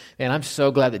go, man, I'm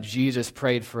so glad that Jesus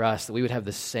prayed for us, that we would have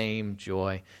the same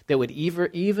joy, that would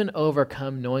even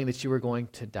overcome knowing that you were going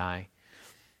to die.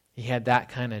 He had that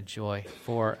kind of joy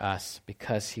for us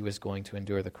because he was going to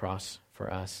endure the cross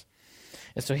for us.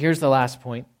 And so here's the last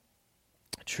point,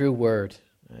 true word,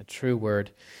 a true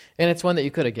word. And it's one that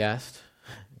you could have guessed,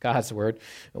 God's word.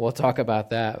 We'll talk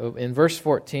about that. In verse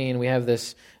 14, we have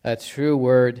this true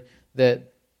word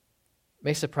that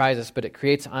may surprise us, but it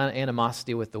creates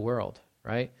animosity with the world,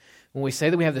 right? When we say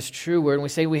that we have this true word, and we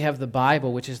say we have the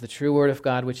Bible, which is the true word of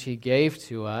God, which he gave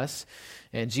to us,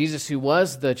 and Jesus, who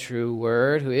was the true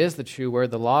word, who is the true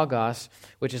word, the Logos,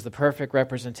 which is the perfect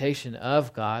representation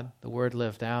of God, the word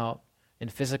lived out in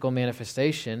physical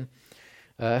manifestation,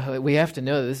 we have to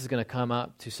know that this is going to come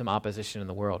up to some opposition in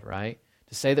the world, right?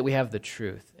 To say that we have the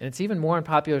truth. And it's even more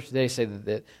unpopular today to say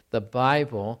that the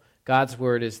Bible, God's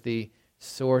word, is the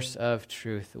source of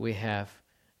truth that we have,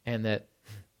 and that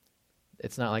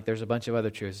it's not like there's a bunch of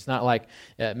other truths. It's not like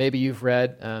maybe you've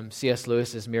read C.S.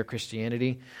 Lewis's Mere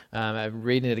Christianity. I'm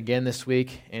reading it again this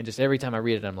week, and just every time I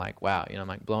read it, I'm like, wow, I'm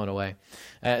like blown away.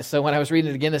 So when I was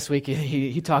reading it again this week,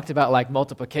 he talked about like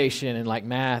multiplication and like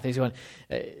math. He's going,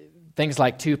 things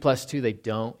like 2 + 2, they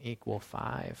don't equal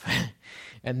 5.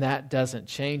 And that doesn't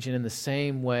change. And in the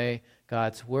same way,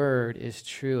 God's word is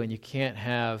true, and you can't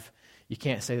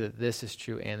say that this is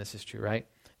true and this is true, right?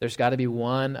 There's got to be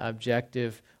one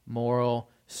objective moral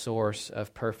source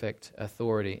of perfect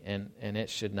authority, and it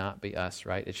should not be us,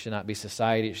 right? It should not be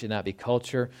society. It should not be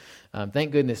culture.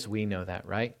 Thank goodness we know that,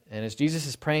 right? And as Jesus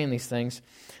is praying these things,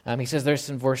 he says there's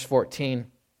in verse 14,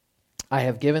 I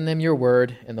have given them your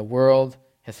word, and the world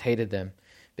has hated them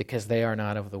because they are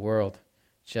not of the world,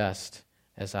 just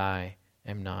as I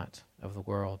am not of the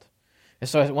world. And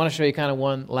so I want to show you kind of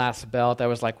one last belt. I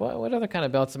was like, what other kind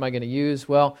of belts am I going to use?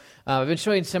 Well, I've been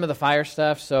showing some of the fire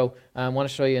stuff, so I want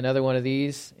to show you another one of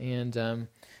these. And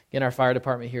again, our fire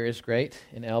department here is great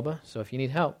in Elba, so if you need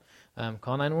help,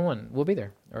 call 911. We'll be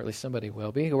there, or at least somebody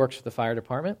will be who works for the fire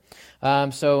department.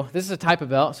 So this is a type of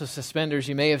belt. So suspenders,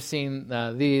 you may have seen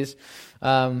these,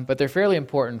 but they're fairly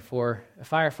important for a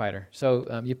firefighter.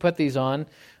 So you put these on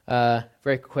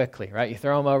very quickly, right? You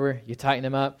throw them over, you tighten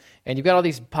them up, and you've got all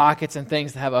these pockets and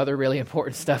things that have other really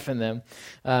important stuff in them,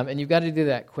 and you've got to do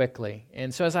that quickly.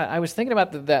 And so as I was thinking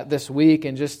about that this week,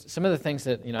 and just some of the things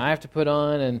that I have to put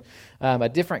on, and a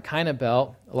different kind of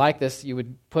belt like this you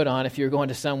would put on if you were going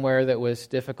to somewhere that was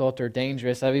difficult or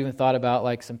dangerous. this. I've even thought about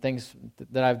like some things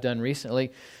that I've done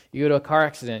recently. You go to a car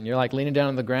accident, and you're like leaning down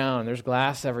on the ground, there's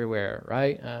glass everywhere,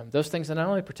 right? Those things that not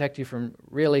only protect you from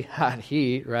really hot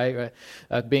heat, right,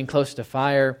 being close to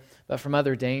fire, but from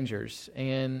other dangers.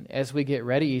 And as we get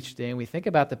ready each day and we think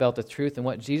about the belt of truth and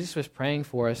what Jesus was praying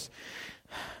for us,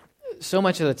 so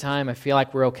much of the time I feel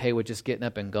like we're okay with just getting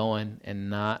up and going and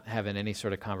not having any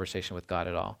sort of conversation with God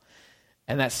at all.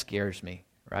 And that scares me,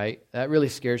 right? That really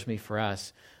scares me for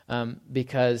us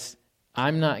because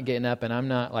I'm not getting up and I'm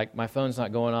not, like, my phone's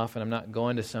not going off and I'm not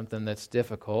going to something that's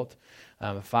difficult,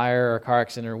 a fire or a car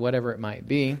accident or whatever it might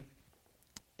be.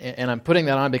 And I'm putting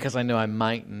that on because I know I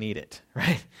might need it,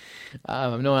 right?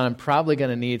 I know I'm probably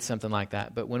going to need something like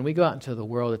that. But when we go out into the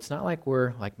world, it's not like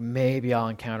we're like, maybe I'll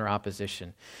encounter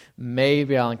opposition.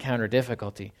 Maybe I'll encounter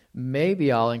difficulty.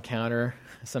 Maybe I'll encounter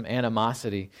some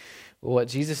animosity. Well, what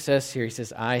Jesus says here, he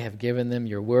says, I have given them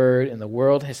your word, and the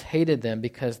world has hated them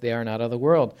because they are not of the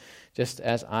world, just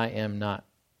as I am not.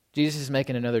 Jesus is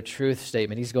making another truth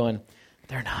statement. He's going,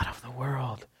 they're not of the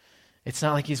world. It's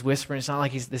not like he's whispering. It's not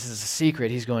like this is a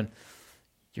secret. He's going,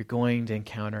 you're going to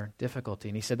encounter difficulty.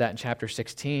 And he said that in chapter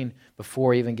 16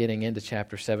 before even getting into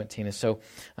chapter 17. And so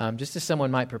just as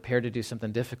someone might prepare to do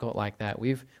something difficult like that,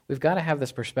 we've got to have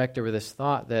this perspective or this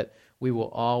thought that we will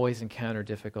always encounter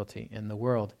difficulty in the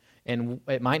world. And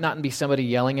it might not be somebody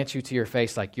yelling at you to your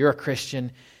face like, you're a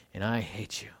Christian and I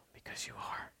hate you because you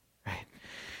are, right?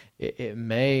 It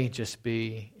may just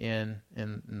be in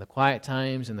the quiet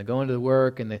times and the going to the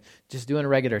work and the just doing a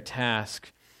regular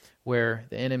task where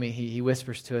the enemy, he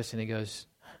whispers to us and he goes,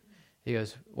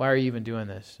 why are you even doing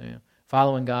this? You know,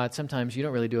 following God, sometimes you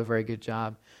don't really do a very good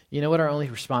job. You know what our only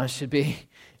response should be?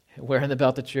 Wearing the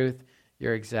belt of truth?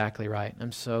 You're exactly right.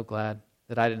 I'm so glad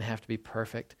that I didn't have to be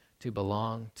perfect to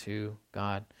belong to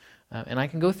God. And I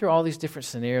can go through all these different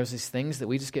scenarios, these things that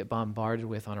we just get bombarded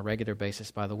with on a regular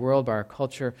basis by the world, by our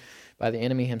culture, by the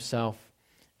enemy himself.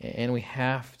 And we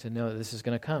have to know that this is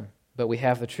going to come. But we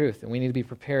have the truth, and we need to be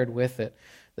prepared with it,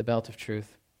 the belt of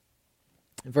truth.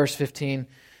 In verse 15,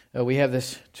 we have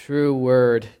this true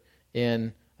word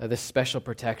in this special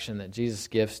protection that Jesus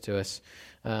gives to us.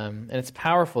 And it's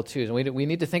powerful too. And we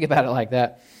need to think about it like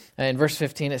that. In verse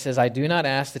 15 it says, I do not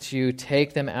ask that you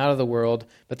take them out of the world,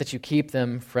 but that you keep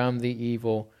them from the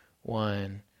evil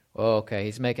one. Oh, okay,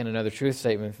 he's making another truth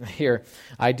statement here.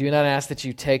 I do not ask that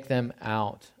you take them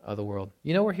out of the world.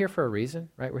 You know, we're here for a reason,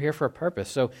 right? We're here for a purpose.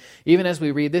 So even as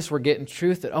we read this, we're getting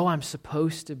truth that, I'm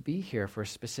supposed to be here for a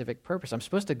specific purpose. I'm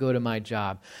supposed to go to my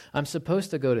job. I'm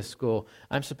supposed to go to school.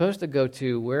 I'm supposed to go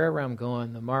to wherever I'm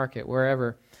going, the market,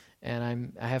 wherever,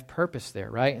 and I have purpose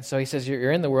there, right? And so he says,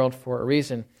 you're in the world for a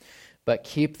reason, but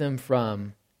keep them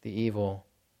from the evil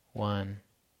one.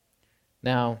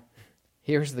 Now,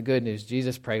 here's the good news.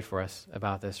 Jesus prayed for us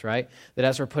about this, right? That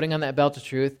as we're putting on that belt of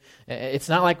truth, it's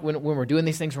not like when we're doing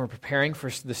these things, when we're preparing for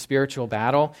the spiritual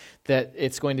battle, that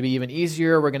it's going to be even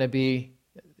easier. God's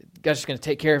just going to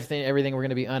take care of everything. We're going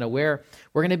to be unaware.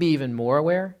 We're going to be even more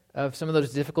aware of some of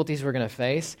those difficulties we're going to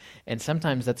face, and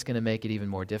sometimes that's going to make it even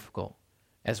more difficult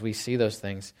as we see those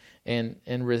things. And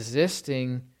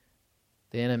resisting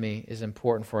the enemy is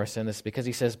important for us in this because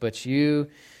he says, but that you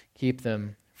keep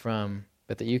them from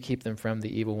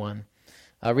the evil one.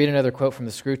 I'll read another quote from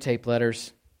the Screw Tape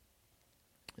Letters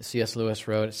C.S. Lewis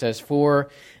wrote. It says,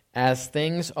 for as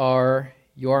things are,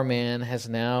 your man has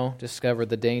now discovered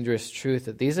the dangerous truth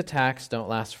that these attacks don't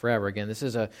last forever. Again, this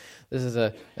is a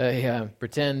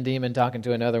pretend demon talking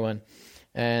to another one.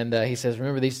 And he says,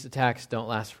 remember, these attacks don't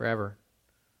last forever.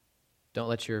 Don't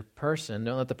let the person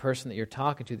that you're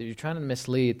talking to, that you're trying to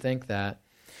mislead, think that.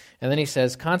 And then he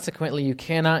says, consequently, you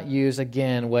cannot use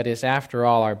again what is, after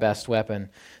all, our best weapon,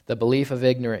 the belief of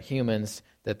ignorant humans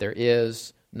that there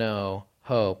is no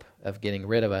hope of getting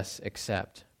rid of us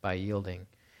except by yielding.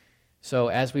 So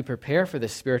as we prepare for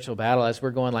this spiritual battle, as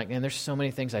we're going like, man, there's so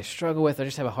many things I struggle with, I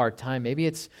just have a hard time. Maybe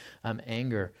it's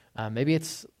anger. Maybe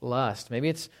it's lust. Maybe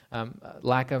it's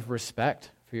lack of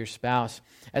respect for your spouse.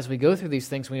 As we go through these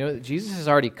things, we know that Jesus has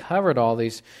already covered all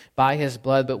these by his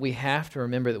blood, but we have to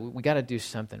remember that we got to do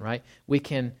something, right? We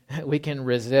can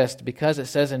resist, because it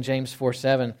says in James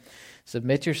 4:7,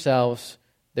 submit yourselves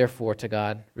therefore to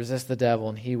God, resist the devil,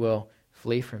 and he will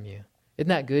flee from you. Isn't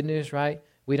that good news, right?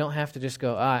 We don't have to just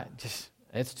go,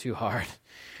 it's too hard.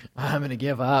 I'm going to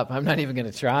give up. I'm not even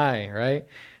going to try, right?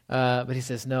 But he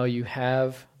says, no, you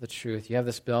have the truth. You have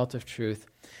this belt of truth.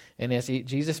 And as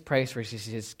Jesus prays for us, he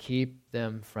says, keep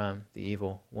them from the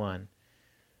evil one.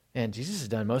 And Jesus has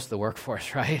done most of the work for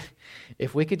us, right?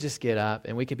 If we could just get up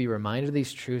and we could be reminded of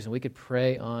these truths and we could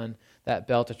pray on that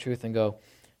belt of truth and go,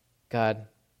 God,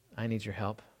 I need your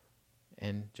help.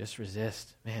 And just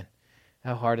resist. Man,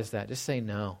 How hard is that? Just say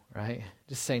no, right?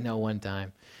 Just say no one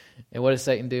time. And what does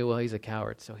Satan do? Well, he's a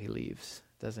coward, so he leaves,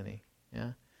 doesn't he?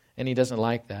 Yeah. And he doesn't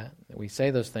like that. We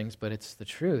say those things, but it's the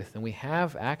truth, and we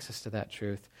have access to that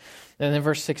truth. And then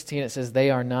verse 16, it says, they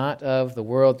are not of the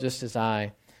world, just as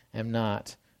I am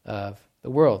not of the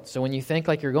world. So when you think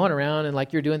like you're going around and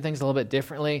like you're doing things a little bit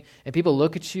differently, and people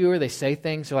look at you or they say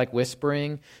things or like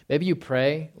whispering, maybe you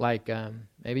pray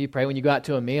maybe you pray when you go out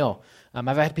to a meal.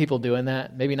 I've had people doing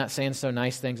that, maybe not saying so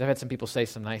nice things. I've had some people say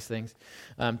some nice things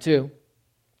too.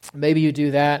 Maybe you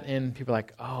do that and people are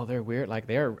like, oh, they're weird. Like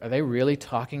are they really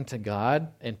talking to God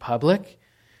in public?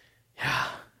 Yeah,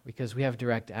 because we have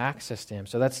direct access to him.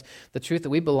 So that's the truth, that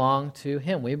we belong to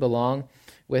him. We belong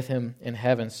with him in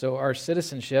heaven. So our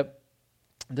citizenship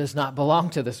does not belong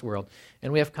to this world.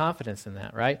 And we have confidence in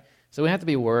that, right? So we don't have to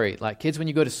be worried. Like kids, when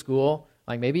you go to school,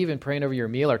 like maybe even praying over your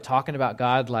meal or talking about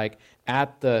God like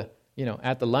at the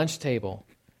lunch table,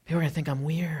 people are going to think I'm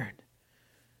weird.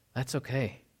 That's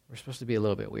okay. We're supposed to be a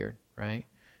little bit weird, right?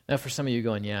 Now for some of you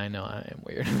going, yeah, I know I am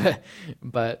weird.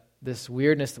 But this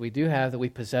weirdness that we do have, that we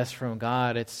possess from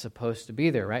God, it's supposed to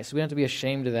be there, right? So we don't have to be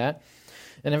ashamed of that.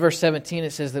 And in verse 17,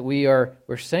 it says that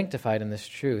we're sanctified in this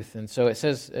truth. And so it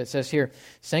says here,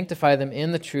 sanctify them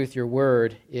in the truth. Your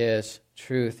word is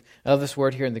truth. I love this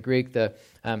word here in the Greek, the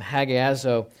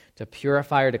hagiazo, to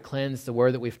purify or to cleanse, the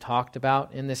word that we've talked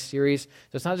about in this series.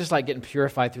 So it's not just like getting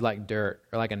purified through like dirt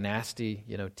or like a nasty,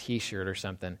 T-shirt or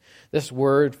something. This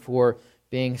word for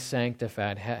being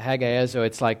sanctified, hagiazo,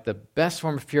 it's like the best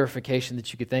form of purification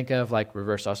that you could think of, like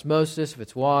reverse osmosis, if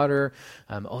it's water,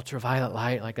 ultraviolet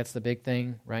light, like that's the big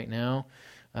thing right now.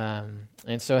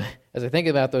 And so as I think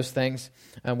about those things,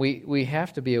 we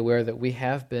have to be aware that we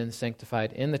have been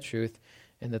sanctified in the truth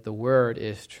and that the word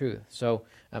is truth. So,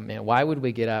 why would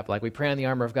we get up? Like we pray on the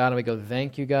armor of God and we go,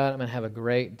 thank you, God, I'm going to have a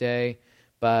great day,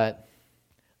 but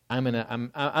I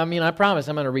promise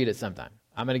I'm going to read it sometime.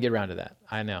 I'm going to get around to that.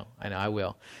 I know, I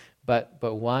will. But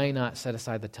why not set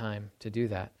aside the time to do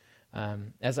that?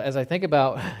 As I think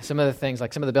about some of the things,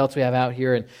 like some of the belts we have out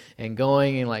here and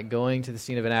going to the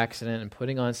scene of an accident and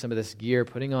putting on some of this gear,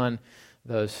 putting on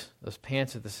those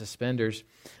pants with the suspenders,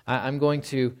 I'm going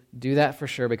to do that for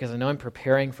sure because I know I'm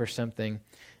preparing for something.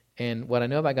 And what I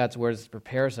know about God's word is it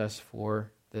prepares us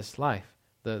for this life.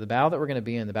 The battle that we're going to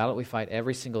be in, the battle that we fight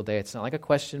every single day, it's not like a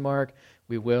question mark.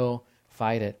 We will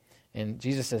fight it. And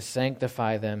Jesus says,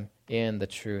 sanctify them in the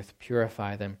truth,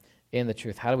 purify them in the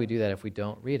truth. How do we do that if we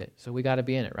don't read it? So we got to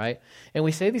be in it, right? And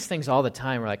we say these things all the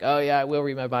time. We're like, oh yeah, I will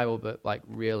read my Bible, but like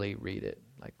really read it.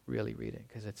 Like really read it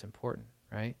because it's important,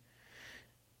 right?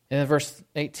 And in verse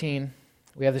 18,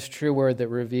 we have this true word that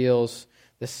reveals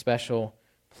this special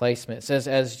placement. It says,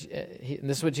 and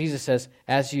this is what Jesus says,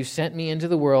 as you sent me into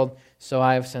the world, so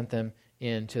I have sent them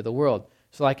into the world.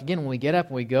 So like, again, when we get up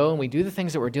and we go and we do the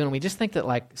things that we're doing, we just think that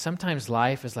like sometimes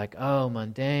life is like, oh,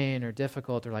 mundane or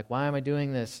difficult or like, why am I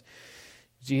doing this?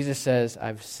 Jesus says,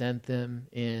 I've sent them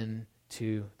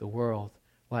into the world.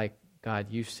 Like, God,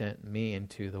 you sent me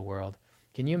into the world.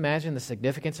 Can you imagine the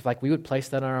significance if like we would place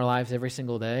that on our lives every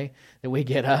single day, that we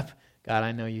get up, God,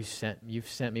 I know you've sent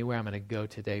me where I'm going to go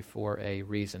today for a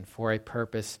reason, for a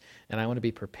purpose, and I want to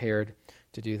be prepared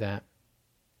to do that.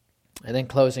 And then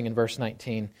closing in verse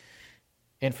 19,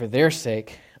 and for their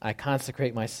sake I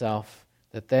consecrate myself,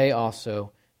 that they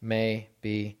also may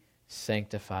be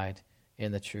sanctified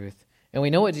in the truth. And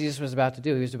we know what Jesus was about to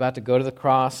do. He was about to go to the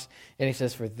cross, and he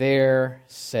says, for their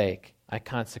sake I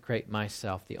consecrate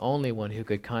myself. The only one who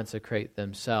could consecrate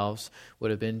themselves would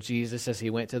have been Jesus as he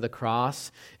went to the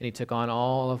cross, and he took on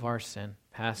all of our sin,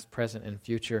 past, present, and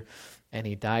future, and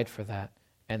he died for that.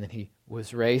 And then he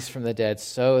was raised from the dead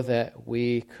so that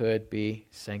we could be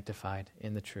sanctified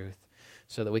in the truth,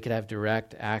 so that we could have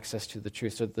direct access to the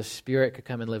truth, so that the Spirit could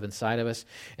come and live inside of us.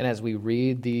 And as we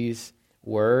read these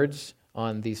words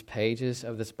on these pages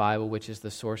of this Bible, which is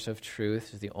the source of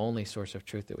truth, is the only source of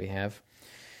truth that we have,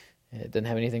 it doesn't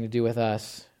have anything to do with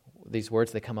us. These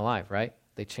words, they come alive, right?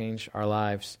 They change our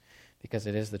lives because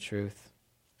it is the truth.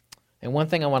 And one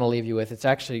thing I want to leave you with, it's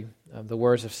actually the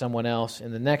words of someone else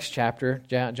in the next chapter,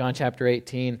 John chapter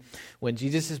 18, when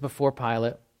Jesus is before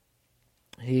Pilate.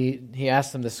 He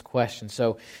asked them this question.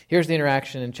 So here's the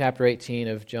interaction in chapter 18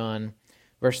 of John,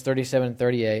 verse 37 and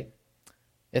 38.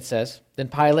 It says, then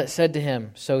Pilate said to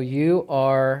him, so you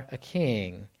are a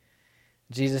king?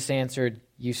 Jesus answered,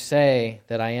 you say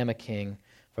that I am a king.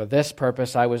 For this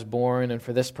purpose I was born, and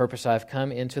for this purpose I have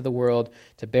come into the world,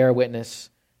 to bear witness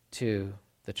to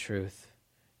the truth.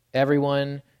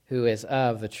 Everyone who is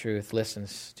of the truth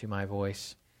listens to my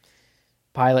voice.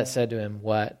 Pilate said to him,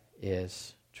 what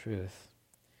is truth?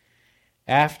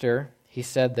 After he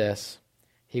said this,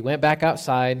 He went back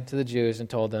outside to the Jews and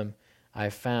told them, I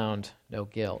found no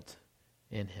guilt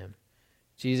in him.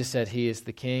 Jesus said he is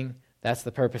the king. That's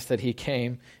the purpose that he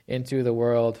came into the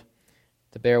world,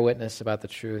 to bear witness about the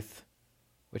truth,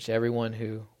 which everyone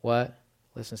who, what?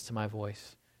 Listens to my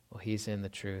voice. Well, he's in the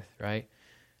truth, right?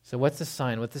 So what's the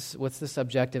sign? What's the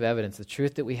subjective evidence? The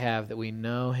truth that we have, that we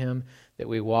know him, that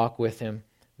we walk with him,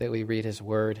 that we read his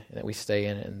word, and that we stay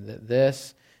in it, and that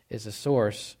this is the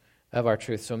source of our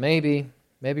truth. So maybe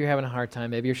you're having a hard time,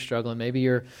 maybe you're struggling, maybe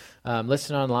you're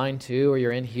listening online too, or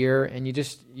you're in here and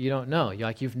you don't know.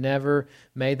 You've never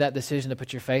made that decision to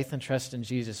put your faith and trust in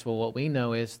Jesus. Well, what we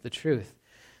know is the truth,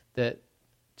 that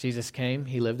Jesus came,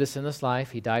 he lived a sinless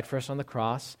life, he died for us on the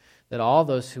cross, that all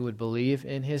those who would believe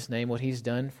in his name, what he's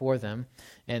done for them,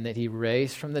 and that he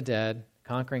raised from the dead,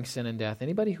 conquering sin and death.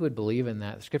 Anybody who would believe in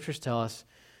that, the scriptures tell us,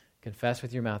 confess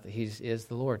with your mouth that he is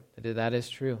the Lord. That is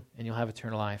true, and you'll have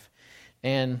eternal life.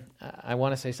 And I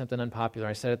want to say something unpopular.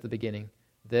 I said at the beginning,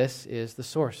 this is the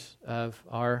source of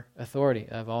our authority,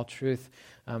 of all truth,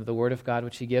 the Word of God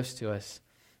which he gives to us.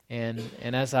 And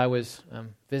as I was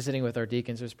visiting with our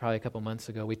deacons, it was probably a couple months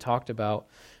ago, we talked about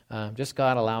just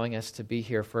God allowing us to be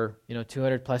here for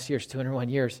 200 plus years, 201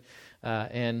 years.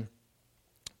 And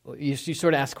you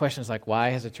sort of ask questions like, why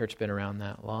has the church been around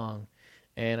that long?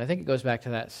 And I think it goes back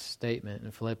to that statement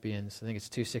in Philippians. I think it's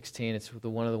 2:16. It's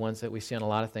one of the ones that we see on a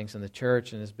lot of things in the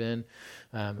church and has been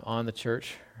on the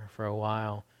church for a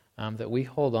while, that we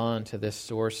hold on to this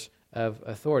source of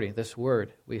authority, this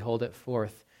word. We hold it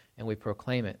forth and we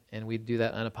proclaim it. And we do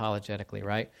that unapologetically,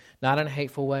 right? Not in a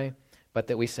hateful way, but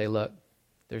that we say, look,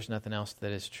 there's nothing else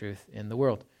that is truth in the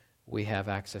world. We have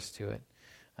access to it.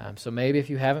 So maybe if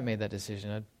you haven't made that decision,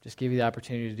 I'd just give you the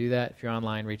opportunity to do that. If you're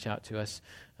online, reach out to us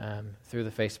through the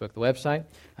Facebook, the website.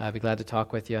 I'd be glad to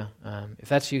talk with you. If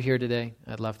that's you here today,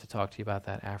 I'd love to talk to you about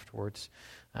that afterwards.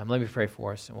 Let me pray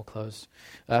for us, and we'll close.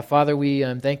 Father, we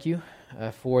thank you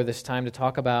for this time to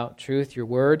talk about truth, your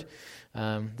word,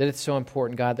 that it's so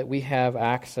important, God, that we have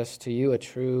access to you, a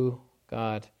true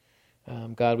God.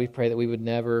 God, we pray that we would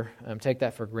never take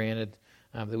that for granted,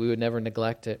 that we would never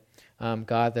neglect it.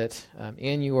 God, that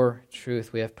in your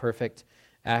truth we have perfect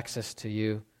access to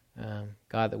you.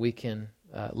 God, that we can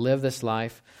live this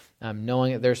life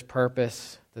knowing that there's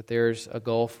purpose, that there's a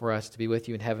goal for us to be with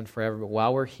you in heaven forever. But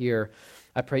while we're here,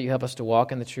 I pray you help us to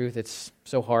walk in the truth. It's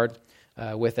so hard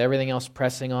with everything else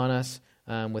pressing on us,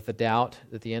 with the doubt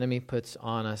that the enemy puts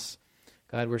on us.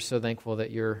 God, we're so thankful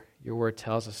that your word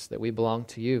tells us that we belong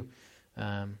to you,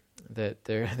 that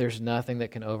there's nothing that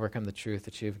can overcome the truth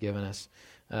that you've given us.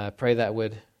 Pray that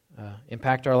would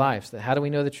impact our lives. That how do we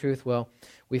know the truth? Well,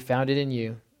 we found it in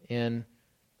you, in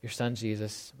your Son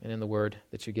Jesus, and in the word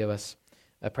that you give us.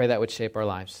 I pray that would shape our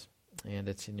lives. And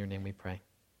it's in your name we pray.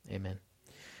 Amen.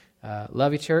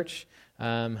 Love you, church.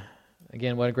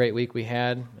 Again, what a great week we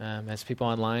had. As people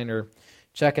online are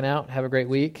checking out, have a great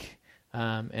week.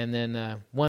 And then one